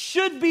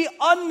should be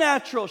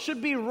unnatural,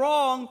 should be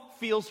wrong,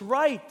 feels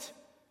right.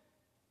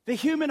 The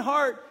human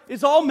heart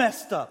is all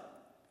messed up.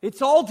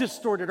 It's all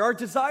distorted. Our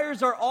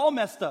desires are all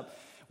messed up.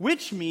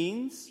 Which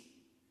means,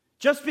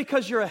 just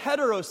because you're a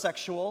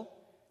heterosexual,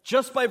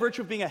 just by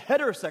virtue of being a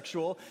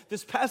heterosexual,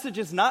 this passage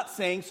is not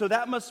saying, so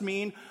that must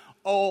mean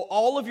oh,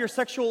 all of your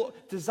sexual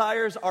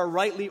desires are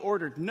rightly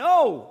ordered.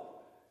 No!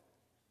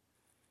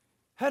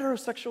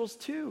 Heterosexuals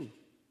too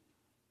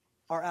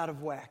are out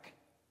of whack.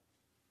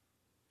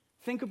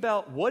 Think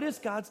about, what is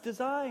God's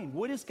design?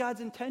 What is God's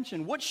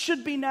intention? What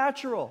should be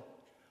natural?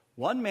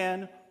 One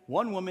man,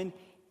 one woman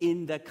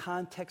in the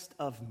context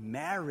of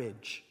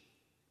marriage.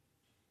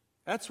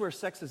 That's where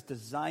sex is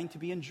designed to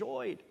be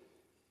enjoyed.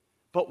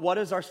 But what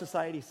does our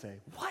society say?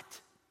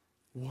 What?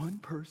 One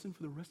person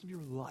for the rest of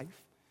your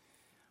life?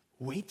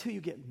 Wait till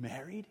you get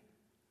married?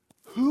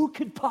 Who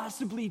could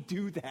possibly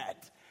do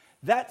that?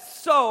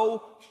 That's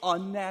so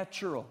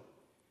unnatural.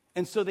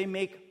 And so they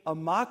make a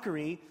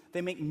mockery.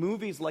 They make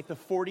movies like The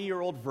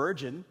 40-Year-Old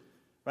Virgin,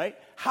 right?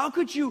 How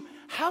could you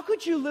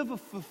live a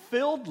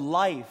fulfilled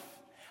life?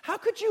 How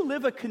could you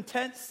live a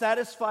content,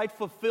 satisfied,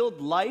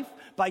 fulfilled life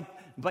by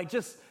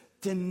just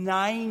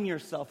denying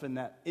yourself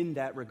in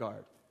that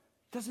regard?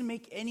 Doesn't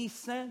make any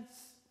sense.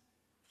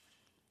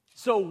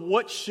 So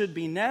what should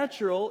be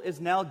natural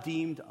is now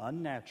deemed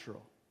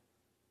unnatural.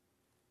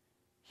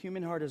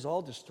 Human heart is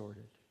all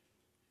distorted.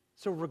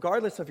 So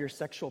regardless of your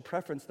sexual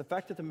preference, the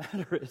fact of the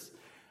matter is,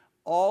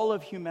 all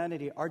of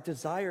humanity, our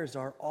desires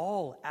are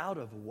all out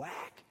of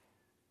whack.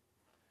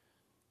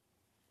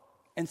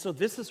 And so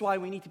this is why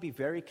we need to be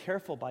very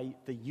careful by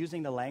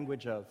using the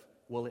language of,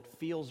 well, it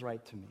feels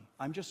right to me.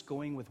 I'm just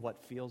going with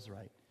what feels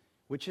right,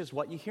 which is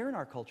what you hear in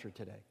our culture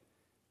today.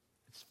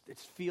 It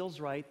feels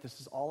right.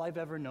 This is all I've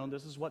ever known.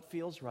 This is what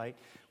feels right.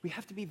 We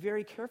have to be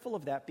very careful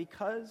of that,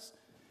 because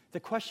the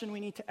question we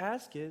need to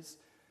ask is,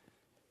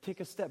 take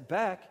a step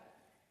back,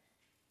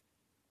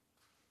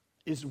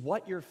 is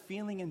what you're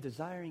feeling and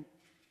desiring,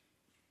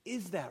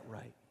 is that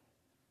right?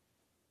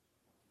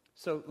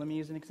 So let me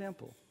use an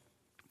example.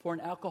 For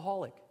an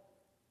alcoholic,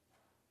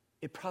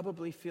 it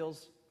probably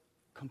feels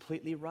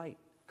completely right,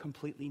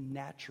 completely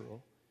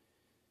natural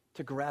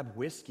to grab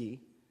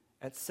whiskey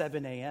at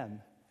 7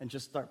 a.m. and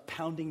just start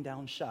pounding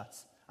down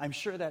shots. I'm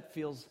sure that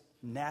feels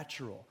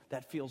natural,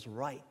 that feels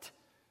right.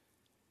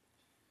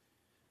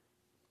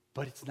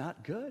 But it's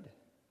not good.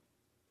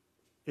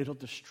 It'll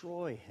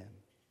destroy him.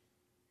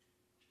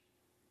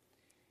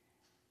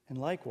 And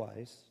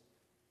likewise,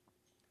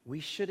 we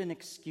shouldn't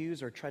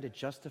excuse or try to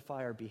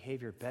justify our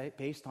behavior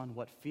based on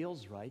what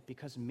feels right,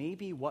 because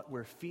maybe what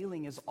we're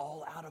feeling is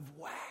all out of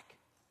whack.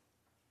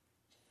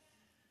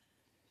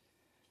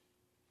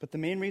 But the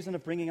main reason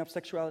of bringing up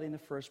sexuality in the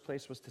first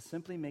place was to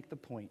simply make the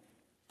point: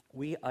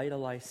 we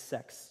idolize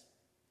sex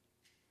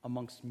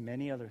amongst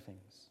many other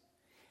things.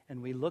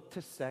 And we look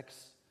to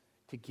sex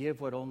to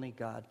give what only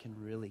God can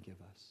really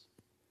give us.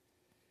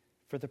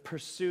 For the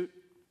pursuit,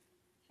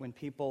 when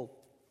people,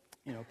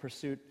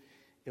 pursue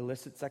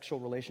illicit sexual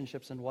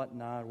relationships and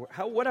whatnot,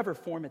 whatever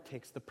form it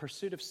takes, the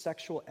pursuit of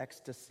sexual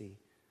ecstasy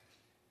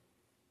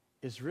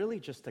is really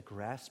just a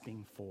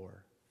grasping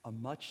for a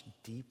much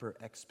deeper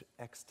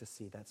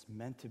ecstasy that's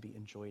meant to be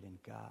enjoyed in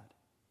God.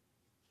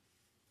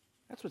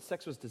 That's what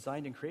sex was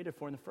designed and created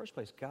for in the first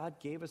place. God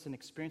gave us an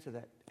experience of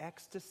that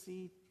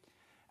ecstasy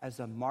as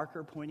a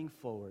marker pointing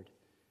forward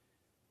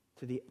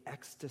to the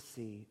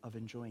ecstasy of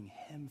enjoying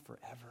Him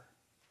forever.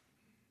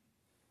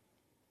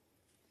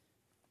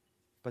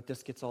 But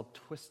this gets all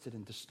twisted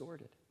and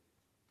distorted.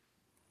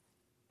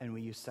 And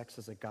we use sex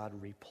as a God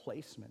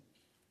replacement.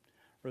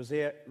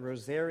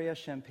 Rosaria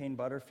Champagne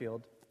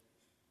Butterfield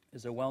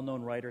is a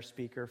well-known writer,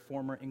 speaker,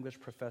 former English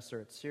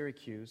professor at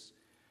Syracuse,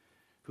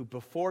 who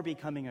before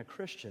becoming a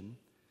Christian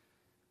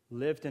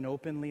lived an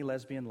openly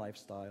lesbian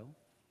lifestyle,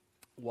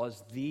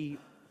 was the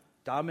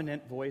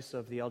dominant voice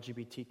of the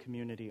LGBT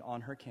community on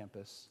her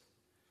campus,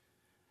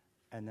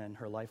 and then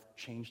her life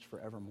changed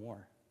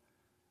forevermore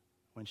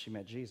when she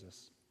met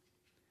Jesus.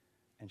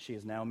 And she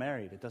is now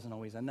married. It doesn't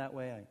always end that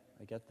way.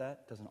 I get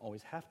that. It doesn't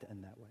always have to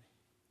end that way.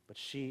 But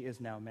she is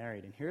now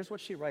married. And here's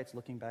what she writes,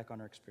 looking back on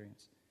her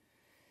experience.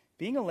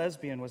 Being a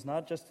lesbian was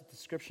not just a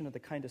description of the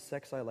kind of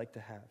sex I like to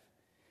have.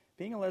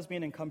 Being a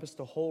lesbian encompassed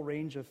a whole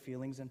range of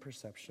feelings and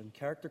perception,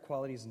 character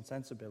qualities and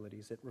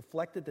sensibilities. It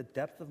reflected the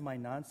depth of my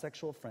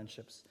non-sexual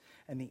friendships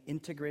and the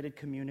integrated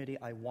community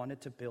I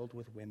wanted to build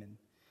with women.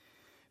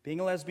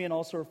 Being a lesbian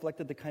also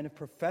reflected the kind of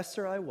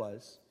professor I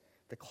was,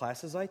 the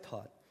classes I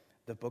taught,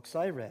 the books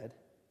I read,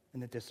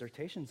 and the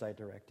dissertations I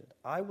directed.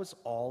 I was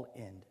all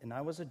in, and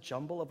I was a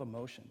jumble of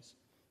emotions,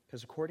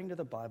 because according to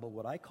the Bible,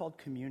 what I called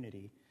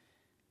community,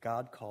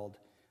 God called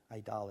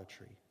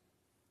idolatry.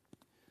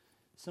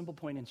 Simple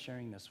point in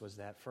sharing this was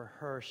that for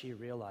her, she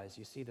realized,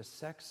 you see,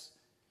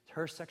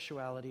 her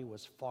sexuality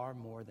was far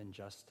more than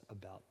just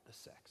about the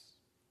sex.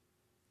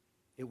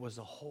 It was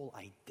a whole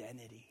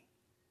identity.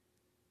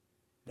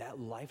 That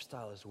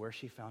lifestyle is where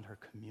she found her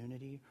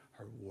community,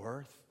 her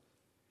worth.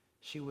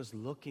 She was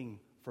looking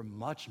for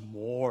much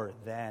more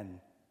than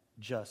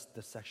just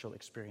the sexual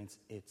experience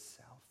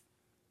itself.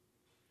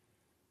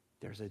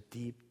 There's a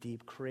deep,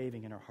 deep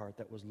craving in her heart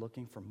that was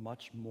looking for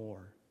much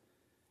more.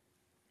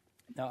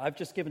 Now, I've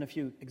just given a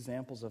few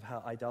examples of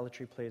how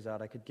idolatry plays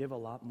out. I could give a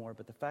lot more,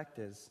 but the fact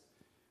is,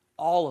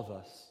 all of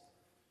us,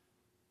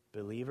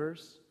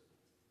 believers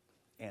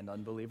and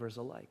unbelievers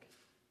alike,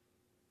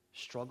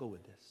 struggle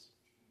with this.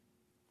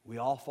 We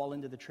all fall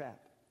into the trap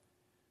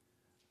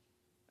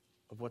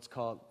of what's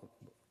called,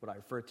 what I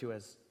refer to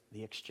as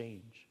the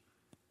exchange,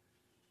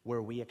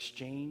 where we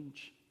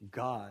exchange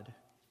God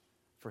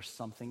for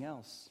something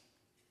else.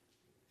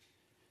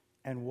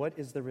 And what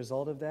is the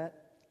result of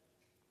that?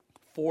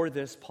 For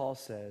this, Paul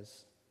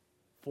says,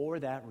 for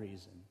that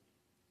reason,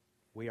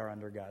 we are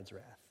under God's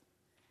wrath.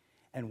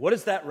 And what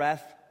does that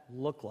wrath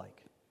look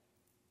like?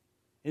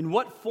 In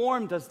what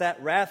form does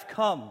that wrath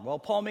come? Well,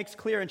 Paul makes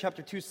clear in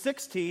chapter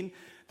 2:16,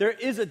 there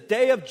is a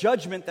day of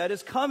judgment that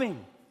is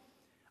coming.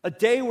 A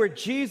day where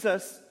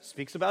Jesus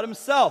speaks about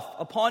himself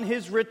upon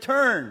his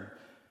return.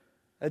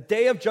 A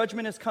day of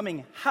judgment is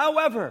coming.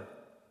 However,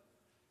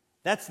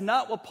 that's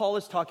not what Paul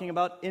is talking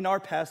about in our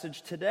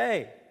passage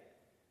today.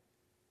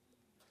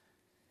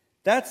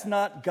 That's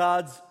not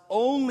God's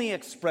only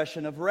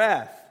expression of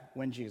wrath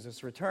when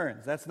Jesus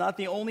returns. That's not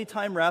the only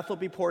time wrath will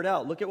be poured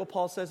out. Look at what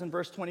Paul says in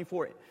verse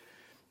 24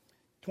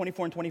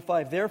 and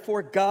 25.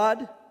 Therefore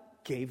God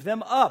gave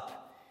them up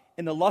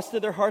in the lust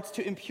of their hearts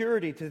to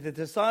impurity, to the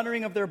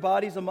dishonoring of their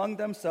bodies among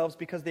themselves,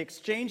 because they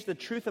exchanged the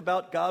truth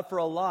about God for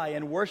a lie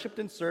and worshipped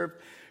and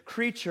served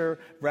creature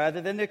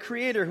rather than the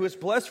Creator, who is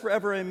blessed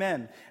forever.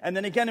 Amen. And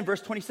then again in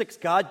verse 26,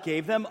 God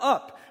gave them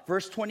up.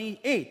 Verse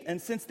 28,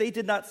 and since they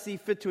did not see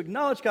fit to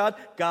acknowledge God,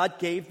 God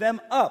gave them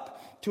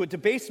up to a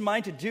debased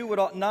mind to do what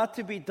ought not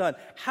to be done.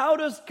 How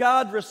does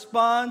God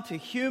respond to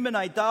human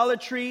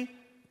idolatry?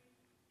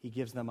 He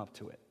gives them up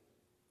to it.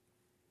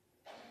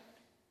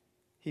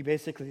 He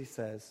basically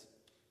says,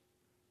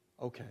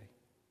 okay,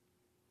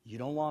 you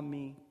don't want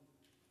me,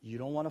 you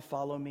don't want to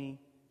follow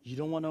me, you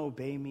don't want to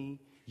obey me,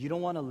 you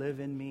don't want to live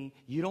in me,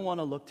 you don't want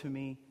to look to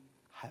me,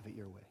 have it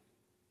your way.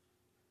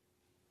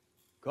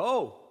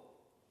 Go.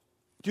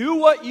 Do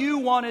what you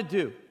want to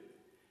do.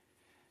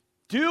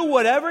 Do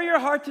whatever your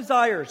heart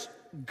desires.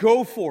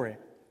 Go for it.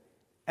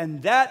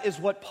 And that is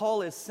what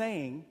Paul is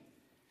saying.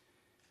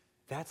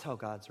 That's how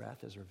God's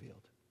wrath is revealed.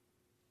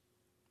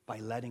 By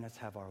letting us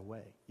have our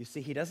way. You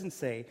see, he doesn't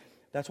say,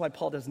 that's why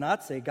Paul does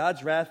not say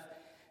God's wrath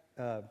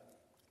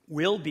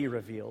will be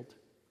revealed.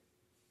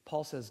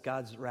 Paul says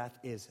God's wrath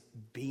is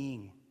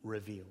being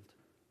revealed.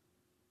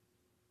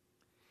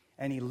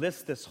 And he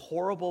lists this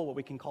horrible, what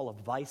we can call a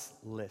vice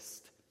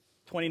list.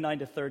 29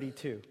 to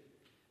 32,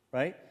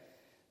 right?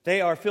 They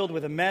are filled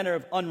with a manner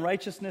of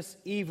unrighteousness,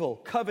 evil,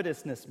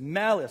 covetousness,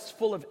 malice,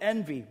 full of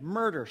envy,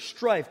 murder,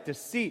 strife,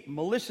 deceit,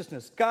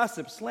 maliciousness,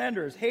 gossip,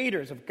 slanderers,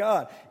 haters of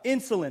God,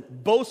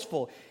 insolent,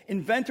 boastful,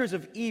 inventors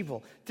of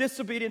evil,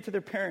 disobedient to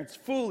their parents,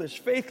 foolish,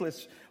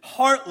 faithless,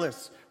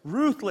 heartless,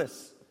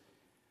 ruthless.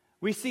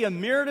 We see a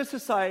mirror to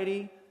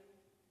society.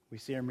 We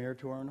see a mirror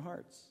to our own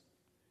hearts.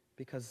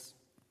 Because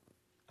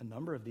a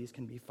number of these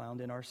can be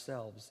found in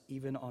ourselves,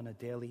 even on a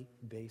daily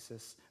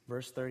basis.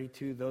 Verse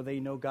 32, though they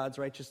know God's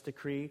righteous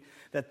decree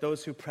that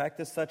those who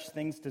practice such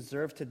things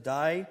deserve to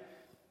die,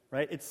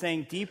 right? It's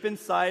saying deep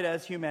inside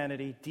as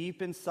humanity,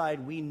 deep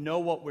inside we know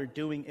what we're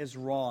doing is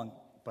wrong.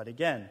 But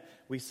again,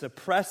 we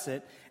suppress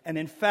it, and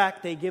in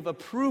fact, they give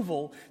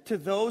approval to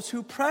those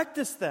who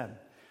practice them.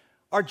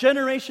 Our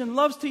generation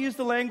loves to use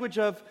the language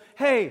of,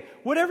 hey,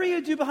 whatever you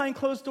do behind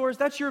closed doors,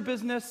 that's your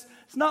business.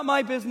 It's not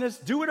my business.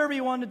 Do whatever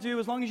you want to do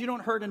as long as you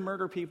don't hurt and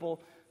murder people.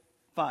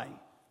 Fine.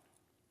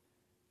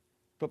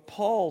 But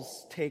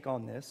Paul's take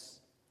on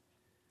this,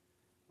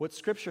 what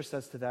Scripture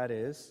says to that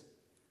is,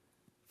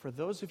 for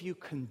those of you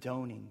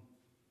condoning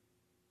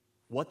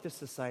what this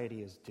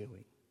society is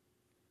doing,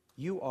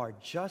 you are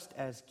just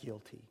as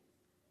guilty,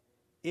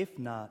 if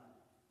not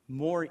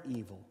more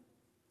evil,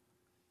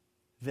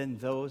 than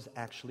those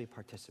actually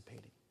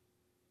participating.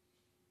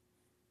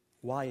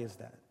 Why is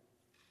that?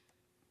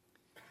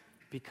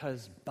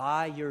 Because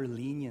by your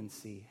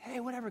leniency, hey,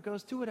 whatever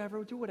goes, do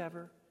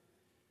whatever,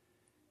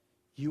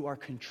 you are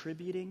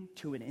contributing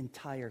to an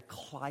entire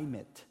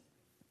climate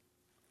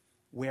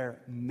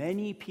where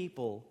many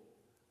people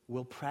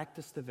will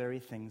practice the very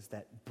things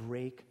that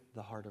break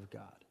the heart of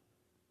God.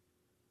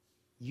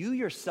 You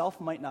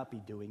yourself might not be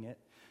doing it,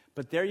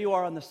 but there you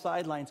are on the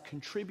sidelines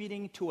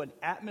contributing to an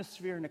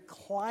atmosphere and a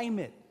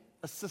climate,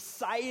 a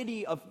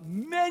society of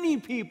many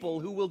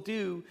people who will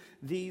do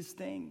these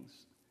things.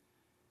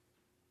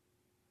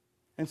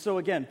 And so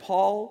again,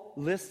 Paul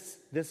lists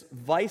this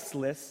vice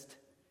list,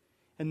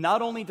 and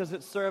not only does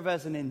it serve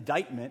as an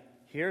indictment,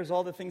 here's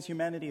all the things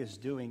humanity is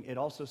doing, it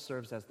also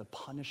serves as the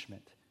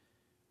punishment.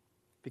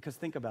 Because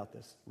think about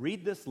this.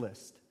 Read this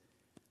list.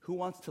 Who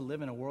wants to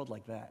live in a world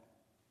like that?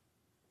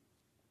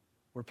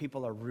 Where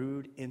people are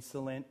rude,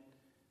 insolent,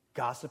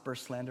 gossipers,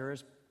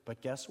 slanderers.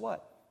 But guess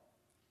what?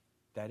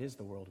 That is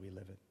the world we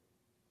live in.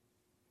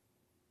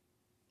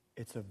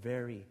 It's a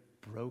very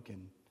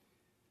broken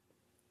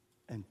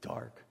and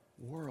dark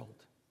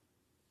world.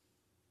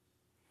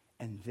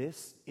 And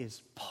this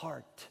is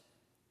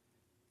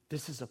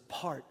a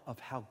part of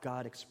how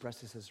God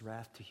expresses his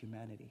wrath to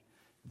humanity.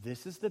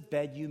 This is the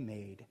bed you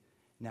made.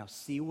 Now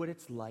see what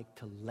it's like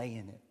to lay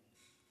in it.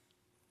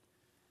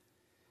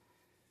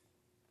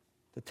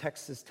 The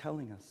text is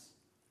telling us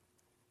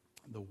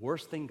the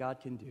worst thing God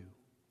can do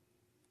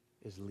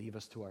is leave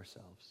us to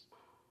ourselves.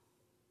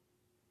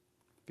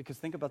 Because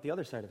think about the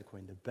other side of the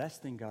coin. The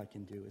best thing God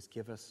can do is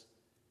give us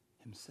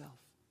himself.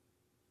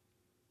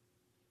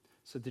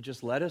 So to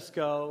just let us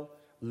go,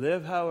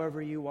 live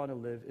however you want to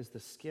live, is the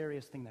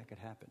scariest thing that could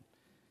happen.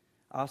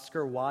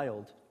 Oscar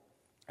Wilde,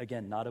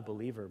 again, not a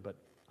believer, but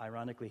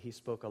ironically, he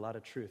spoke a lot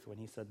of truth when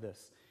he said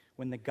this.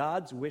 When the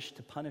gods wish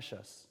to punish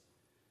us,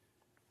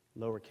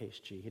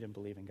 lowercase g, he didn't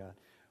believe in God.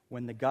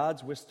 When the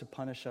gods wish to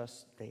punish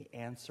us, they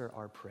answer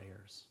our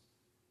prayers.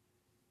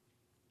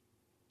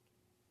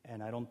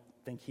 And I don't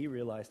think he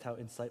realized how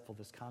insightful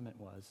this comment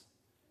was.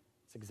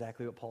 It's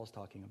exactly what Paul's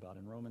talking about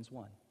in Romans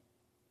 1.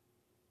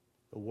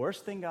 The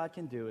worst thing God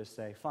can do is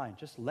say, fine,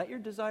 just let your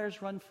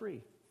desires run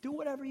free. Do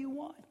whatever you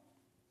want.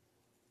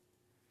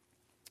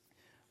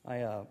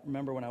 I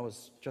remember when I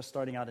was just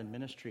starting out in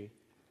ministry,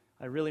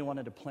 I really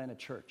wanted to plant a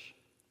church.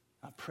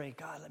 I prayed,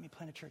 God, let me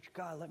plant a church.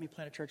 God, let me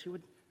plant a church.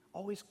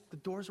 The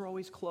doors were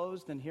always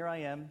closed, and here I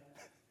am,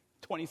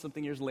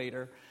 20-something years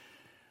later.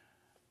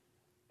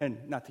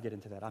 And not to get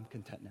into that, I'm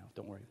content now,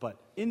 don't worry. But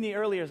in the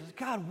early years, I was,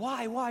 God,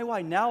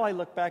 why? Now I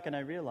look back and I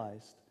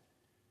realized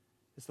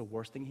it's the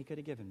worst thing he could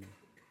have given me,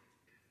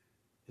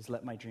 is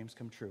let my dreams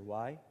come true.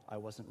 Why? I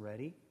wasn't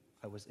ready.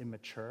 I was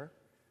immature.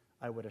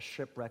 I would have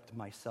shipwrecked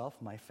myself,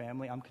 my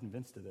family. I'm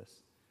convinced of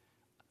this.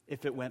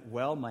 If it went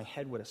well, my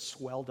head would have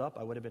swelled up.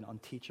 I would have been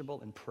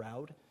unteachable and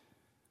proud.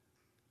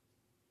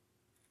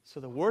 So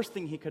the worst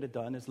thing he could have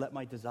done is let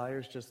my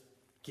desires just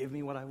give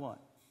me what I want.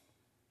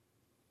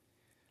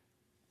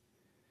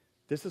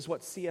 This is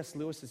what C.S.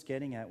 Lewis is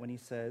getting at when he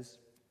says,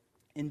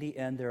 in the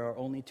end, there are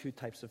only two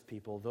types of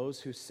people: those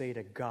who say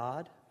to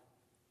God,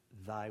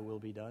 thy will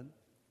be done,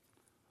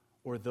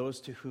 or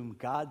those to whom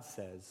God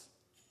says,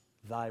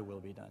 thy will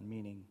be done,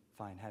 meaning,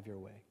 fine, have your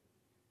way.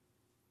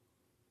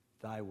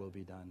 Thy will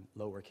be done,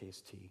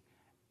 lowercase t.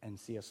 And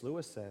C.S.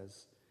 Lewis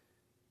says,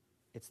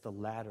 it's the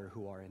latter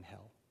who are in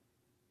hell.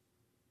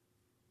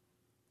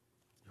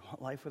 You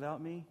want life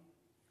without me?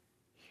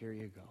 Here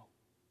you go.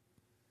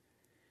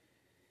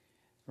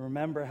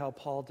 Remember how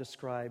Paul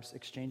describes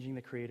exchanging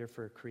the Creator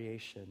for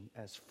creation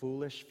as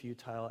foolish,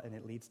 futile, and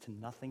it leads to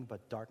nothing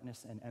but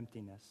darkness and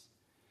emptiness.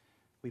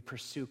 We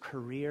pursue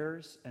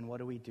careers, and what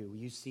do?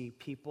 You see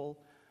people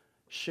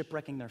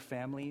shipwrecking their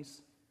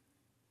families,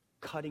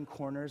 cutting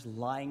corners,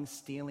 lying,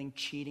 stealing,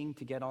 cheating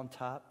to get on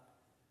top.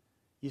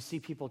 You see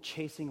people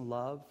chasing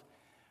love,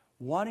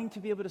 wanting to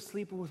be able to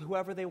sleep with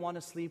whoever they want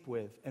to sleep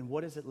with. And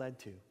what has it led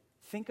to?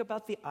 Think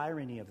about the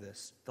irony of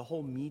this, the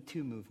whole Me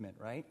Too movement,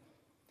 right?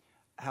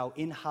 How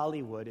in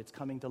Hollywood it's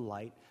coming to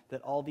light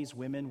that all these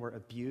women were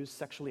abused,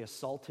 sexually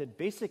assaulted,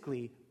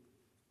 basically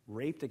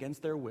raped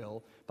against their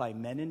will by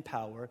men in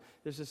power.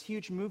 There's this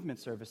huge movement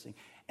surfacing.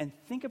 And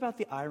think about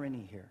the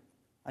irony here.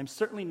 I'm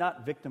certainly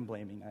not victim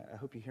blaming. I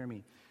hope you hear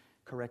me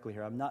correctly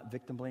here. I'm not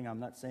victim blaming. I'm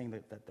not saying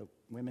that the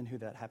women who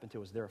that happened to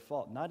was their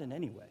fault. Not in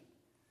any way.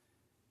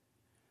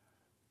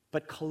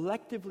 But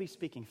collectively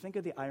speaking, think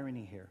of the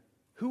irony here.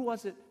 Who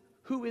is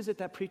it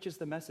that preaches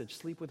the message,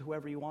 sleep with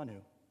whoever you want to?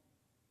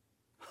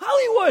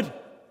 Hollywood!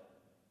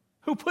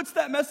 Who puts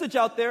that message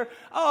out there?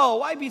 Oh,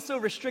 why be so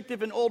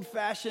restrictive and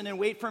old-fashioned and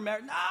wait for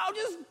marriage? No,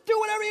 just do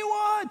whatever you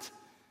want.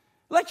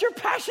 Let your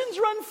passions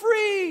run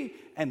free.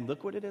 And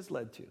look what it has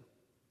led to.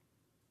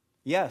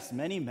 Yes,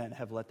 many men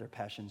have let their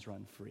passions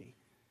run free,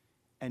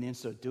 and in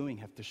so doing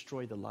have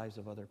destroyed the lives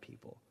of other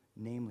people,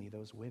 namely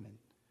those women.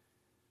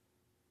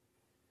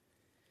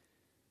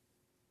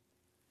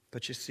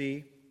 But you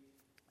see,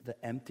 the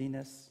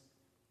emptiness,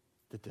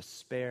 the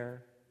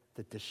despair,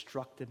 the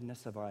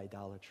destructiveness of our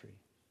idolatry.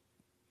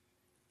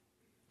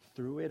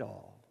 Through it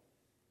all,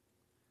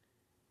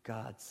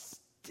 God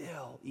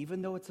still,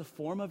 even though it's a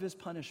form of his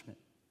punishment,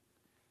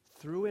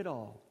 through it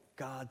all,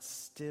 God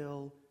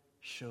still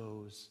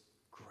shows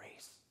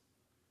grace.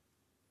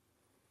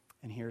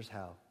 And here's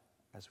how,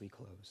 as we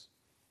close.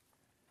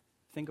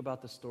 Think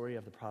about the story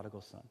of the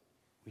prodigal son.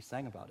 We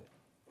sang about it.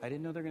 I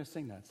didn't know they were going to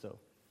sing that, so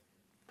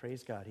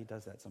praise God, he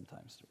does that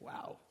sometimes.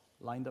 Wow,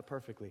 lined up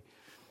perfectly.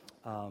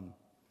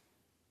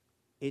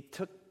 It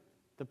took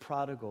the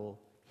prodigal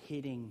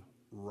hitting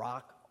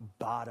rock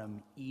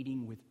bottom,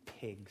 eating with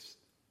pigs,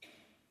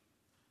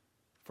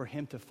 for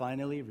him to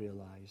finally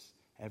realize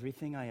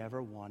everything I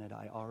ever wanted,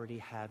 I already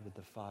had with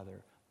the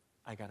Father.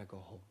 I got to go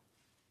home.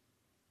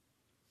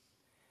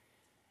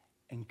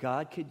 And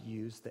God could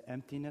use the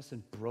emptiness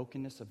and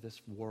brokenness of this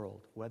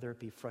world, whether it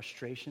be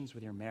frustrations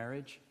with your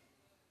marriage,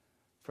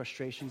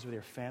 frustrations with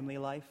your family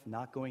life,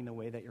 not going the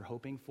way that you're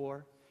hoping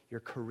for, your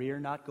career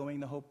not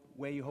going the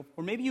way you hope,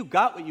 or maybe you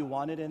got what you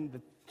wanted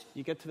and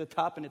you get to the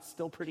top and it's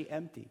still pretty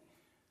empty.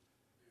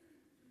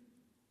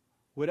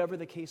 Whatever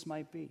the case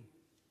might be,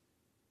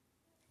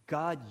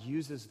 God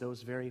uses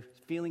those very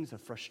feelings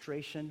of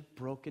frustration,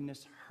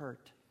 brokenness,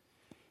 hurt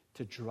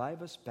to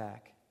drive us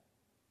back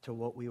to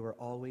what we were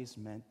always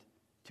meant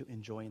to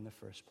enjoy in the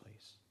first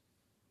place: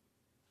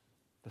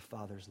 the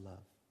Father's love.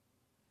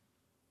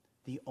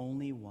 The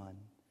only one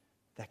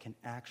that can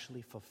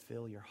actually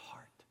fulfill your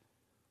heart.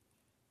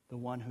 The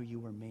one who you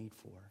were made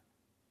for.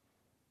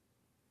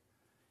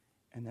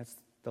 And that's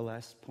the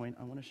last point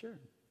I want to share.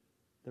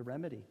 The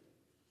remedy.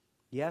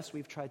 Yes,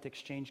 we've tried to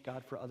exchange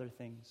God for other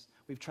things.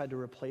 We've tried to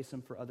replace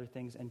him for other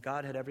things. And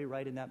God had every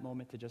right in that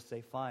moment to just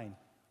say, fine,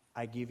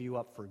 I give you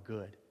up for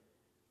good.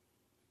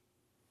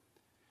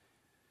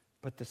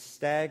 But the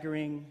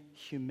staggering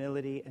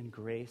humility and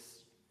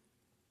grace,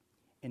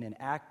 in an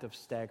act of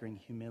staggering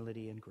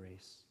humility and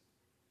grace,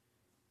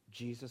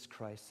 Jesus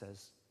Christ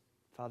says,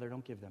 Father,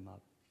 don't give them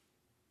up.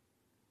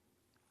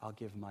 I'll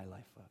give my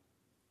life up.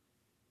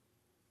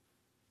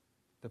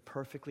 The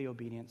perfectly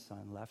obedient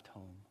Son left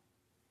home,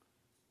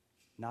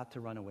 not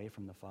to run away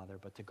from the Father,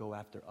 but to go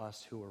after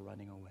us who were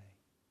running away,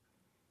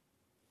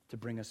 to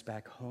bring us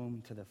back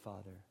home to the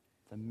Father,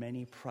 the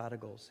many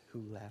prodigals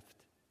who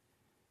left.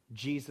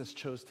 Jesus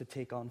chose to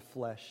take on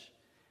flesh,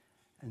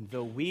 and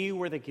though we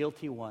were the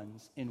guilty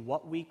ones in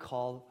what do we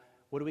call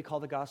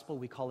the gospel?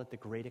 We call it the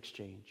great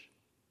exchange.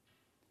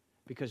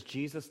 Because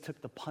Jesus took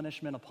the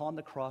punishment upon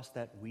the cross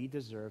that we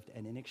deserved,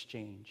 and in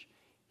exchange,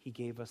 he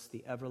gave us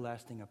the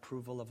everlasting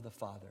approval of the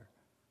Father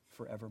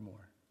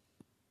forevermore.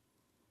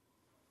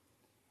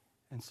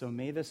 And so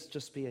may this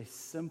just be a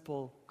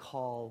simple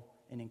call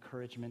and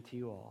encouragement to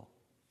you all.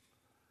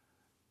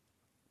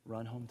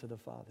 Run home to the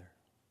Father.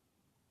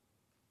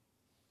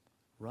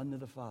 Run to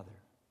the Father.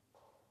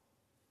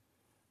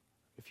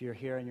 If you're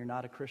here and you're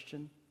not a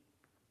Christian,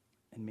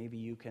 and maybe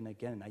you can,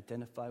 again,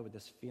 identify with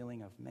this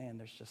feeling of, man,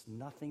 there's just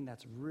nothing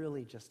that's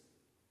really just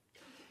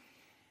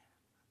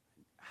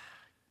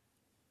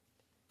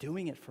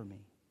doing it for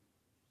me.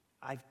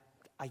 I've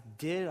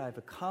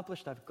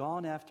accomplished, I've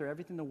gone after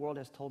everything the world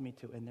has told me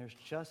to, and there's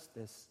just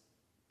this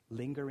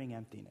lingering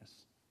emptiness.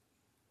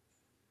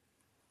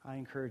 I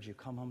encourage you,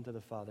 come home to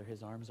the Father.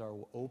 His arms are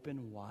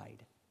open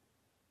wide.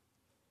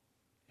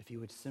 If you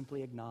would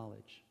simply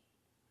acknowledge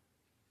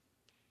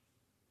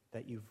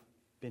that you've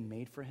been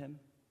made for him,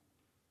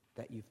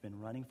 that you've been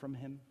running from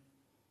him,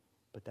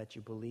 but that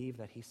you believe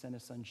that he sent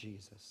his Son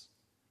Jesus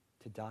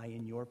to die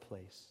in your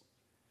place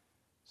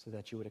so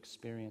that you would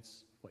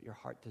experience what your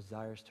heart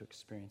desires to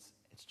experience.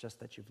 It's just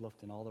that you've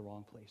looked in all the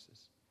wrong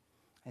places.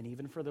 And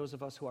even for those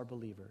of us who are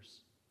believers,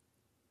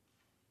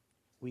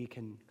 we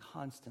can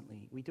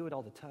constantly, we do it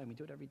all the time, we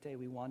do it every day,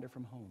 we wander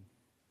from home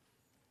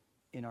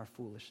in our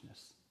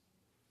foolishness.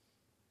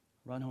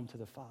 Run home to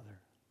the Father,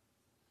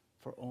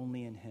 for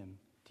only in him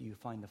do you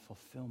find the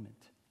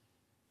fulfillment,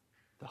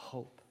 the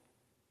hope,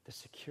 the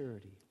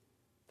security,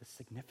 the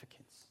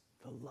significance,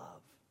 the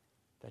love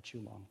that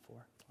you long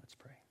for. Let's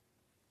pray.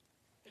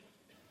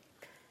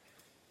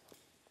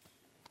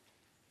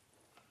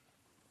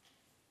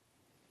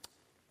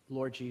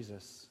 Lord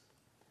Jesus,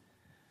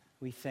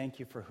 we thank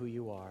you for who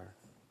you are.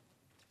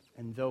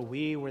 And though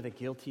we were the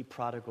guilty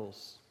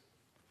prodigals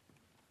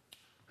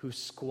who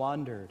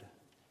squandered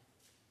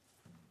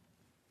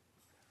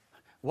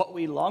what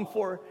we longed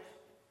for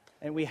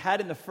and we had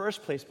in the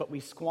first place, but we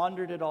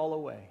squandered it all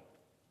away.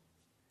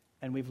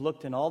 And we've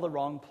looked in all the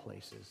wrong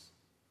places.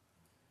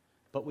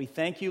 But we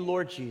thank you,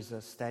 Lord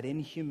Jesus, that in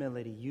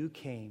humility you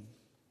came.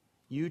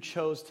 You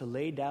chose to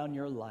lay down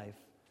your life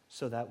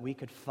so that we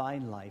could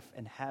find life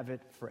and have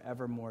it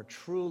forevermore.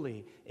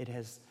 Truly, it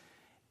has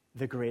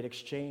the great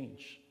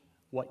exchange,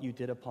 what you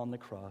did upon the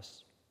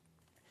cross.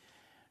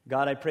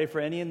 God, I pray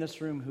for any in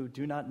this room who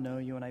do not know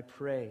you, and I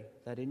pray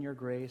that in your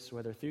grace,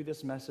 whether through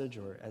this message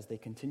or as they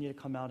continue to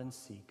come out and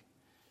seek,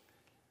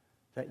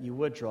 that you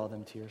would draw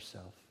them to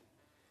yourself.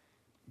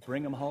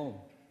 Bring them home.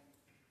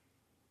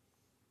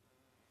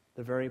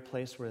 The very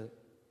place where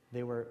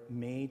they were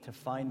made to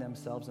find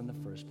themselves in the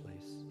first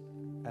place,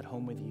 at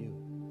home with you.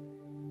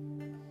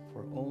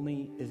 For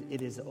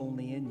it is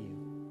only in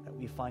you that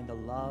we find the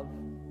love,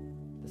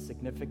 the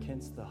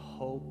significance, the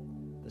hope,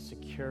 the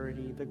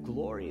security, the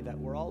glory that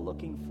we're all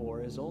looking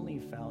for is only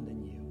found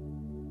in you.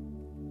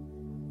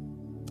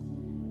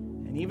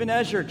 And even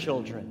as your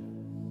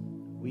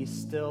children, we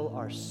still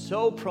are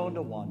so prone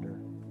to wander.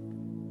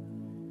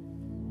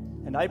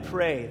 And I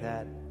pray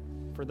that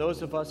for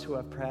those of us who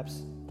have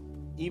perhaps,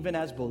 even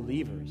as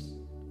believers,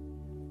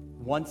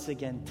 once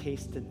again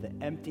tasted the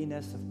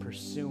emptiness of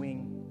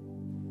pursuing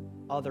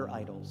other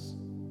idols,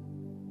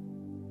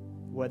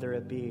 whether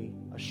it be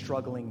a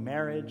struggling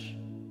marriage,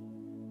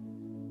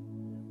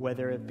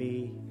 whether it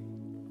be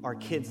our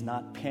kids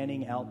not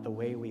panning out the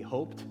way we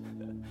hoped,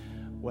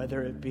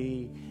 whether it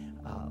be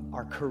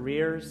our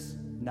careers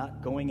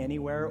not going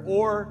anywhere,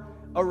 or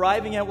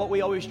arriving at what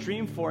we always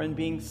dream for and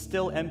being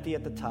still empty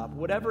at the top,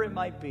 whatever it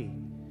might be.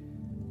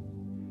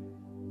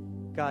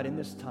 God, in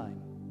this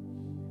time,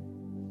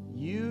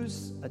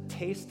 use a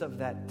taste of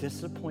that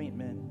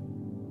disappointment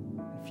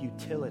and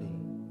futility.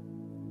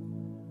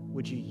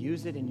 Would you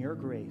use it in your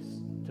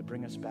grace to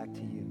bring us back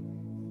to you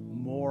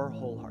more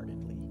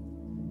wholeheartedly,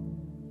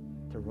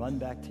 to run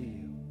back to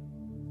you?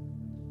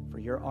 For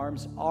your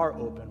arms are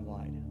open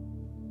wide.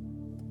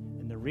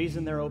 And the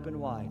reason they're open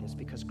wide is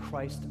because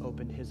Christ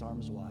opened his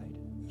arms wide,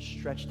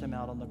 stretched him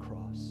out on the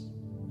cross,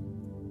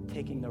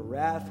 taking the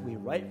wrath we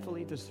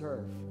rightfully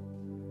deserve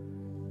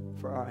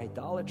for our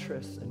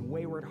idolatrous and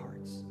wayward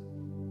hearts,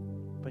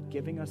 but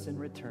giving us in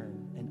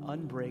return an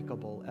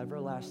unbreakable,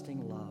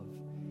 everlasting love,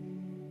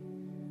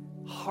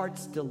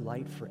 heart's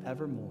delight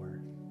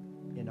forevermore,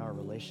 in our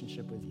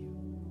relationship with you.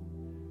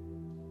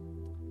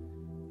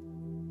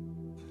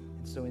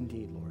 And so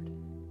indeed, Lord,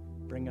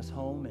 bring us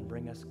home and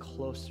bring us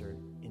closer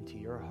into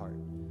your heart.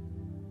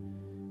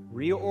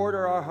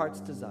 Reorder our heart's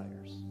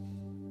desires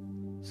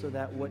so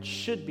that what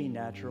should be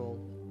natural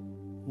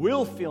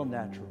will feel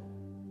natural.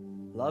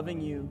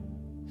 Loving you,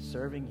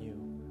 serving you,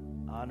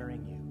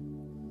 honoring you.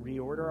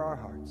 Reorder our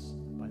hearts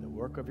by the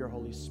work of your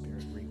Holy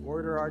Spirit.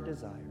 Reorder our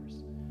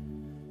desires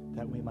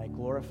that we might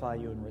glorify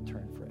you in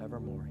return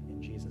forevermore. In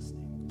Jesus'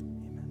 name,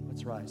 amen.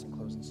 Let's rise and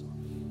close in song.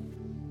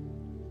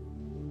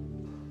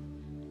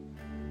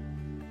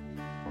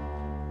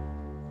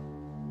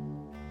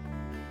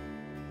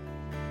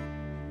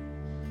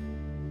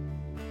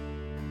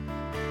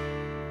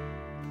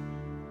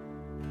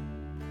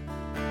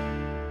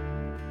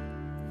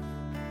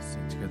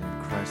 Sing together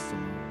in Christ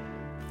alone.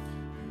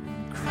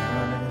 In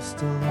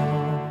Christ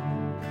alone,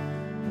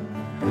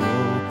 my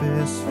hope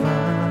is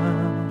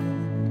found.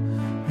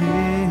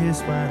 He is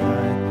my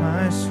light,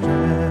 my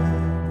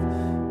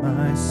strength,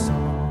 my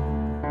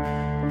song.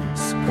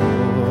 This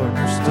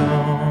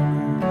cornerstone,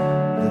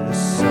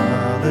 this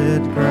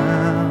solid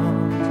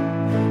ground,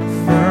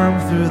 firm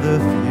through the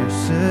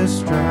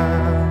fiercest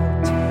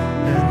drought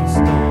and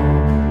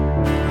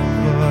storm.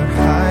 What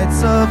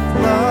heights of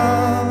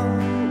love,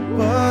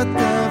 what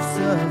depths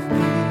of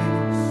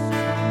peace,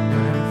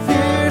 when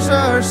fears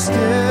are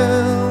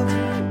stilled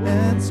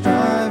and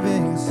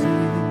striving cease.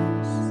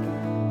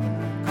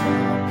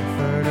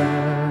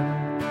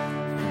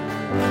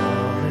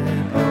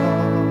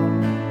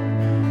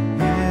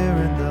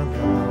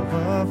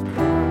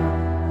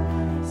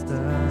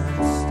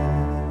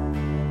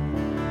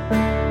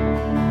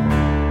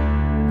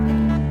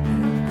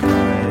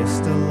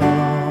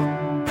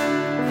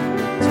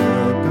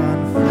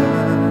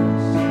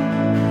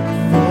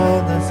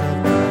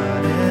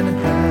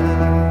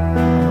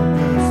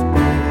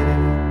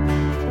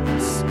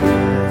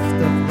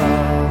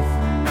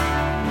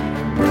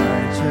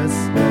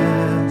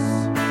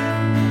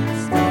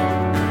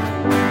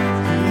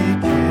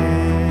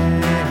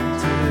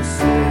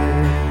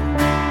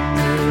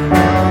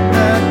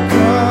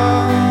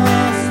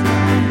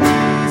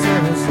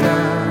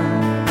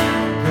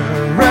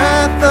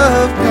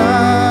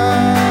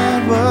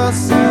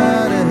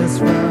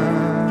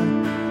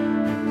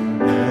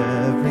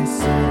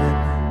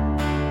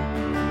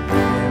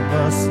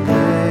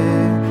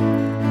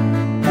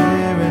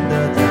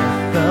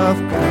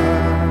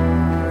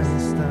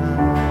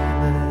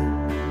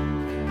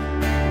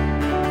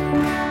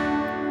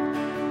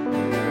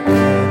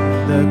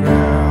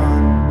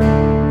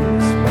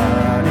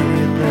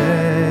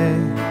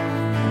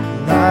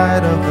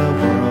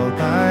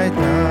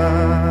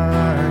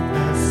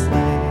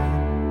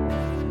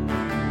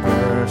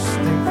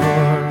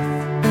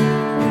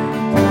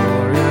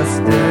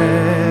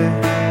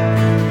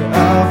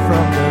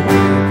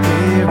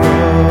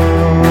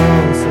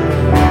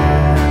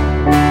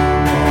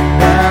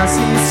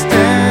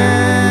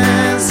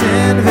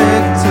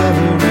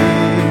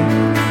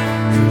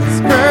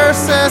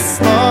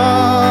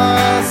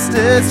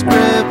 His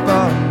grip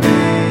on me.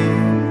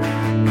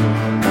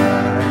 I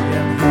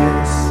am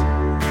His,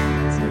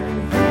 and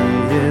He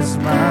is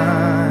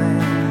mine,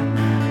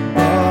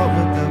 bought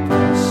with the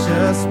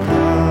precious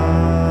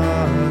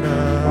blood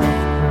of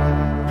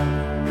Christ.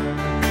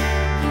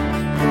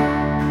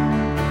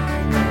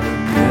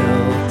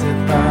 Gilded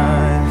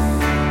knife,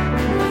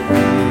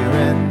 fear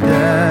and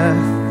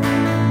death,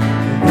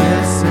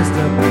 this is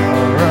the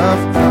power of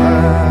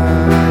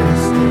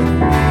Christ in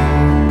me.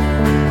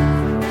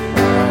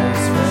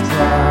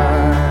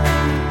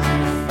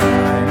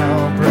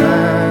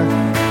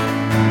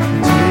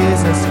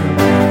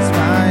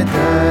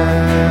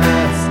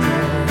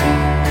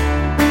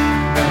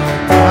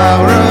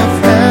 Power of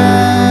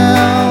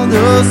hell,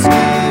 no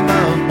scheme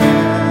of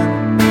man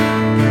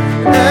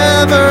can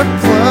ever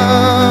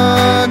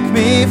pluck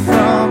me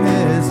from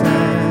His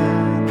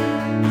hand.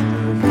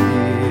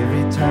 He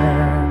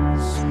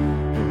returns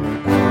or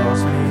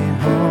calls me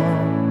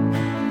home.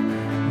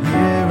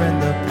 Here in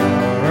the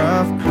power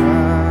of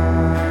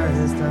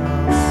Christ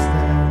I'll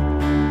stand.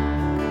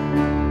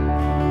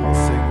 We'll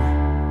sing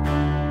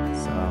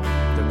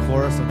the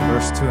chorus of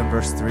verse 2 and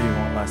verse 3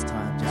 one last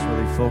time, just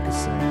really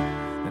focusing.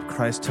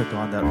 Christ took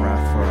on that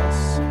wrath for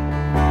us.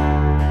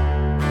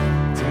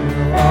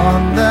 Till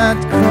on that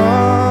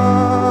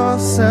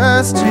cross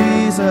as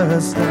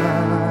Jesus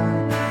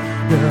died,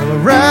 the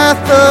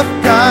wrath of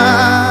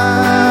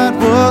God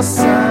was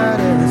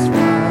satisfied.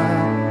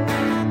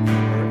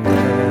 For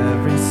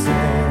every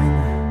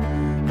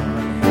sin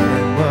on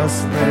Him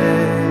was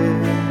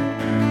laid.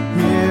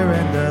 Here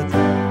in the death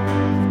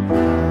of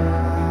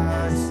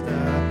Christ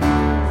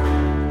above.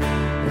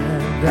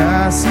 And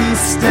as He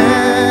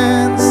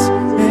stands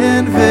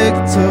in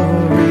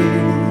victory,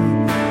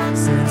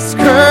 since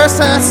curse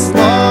has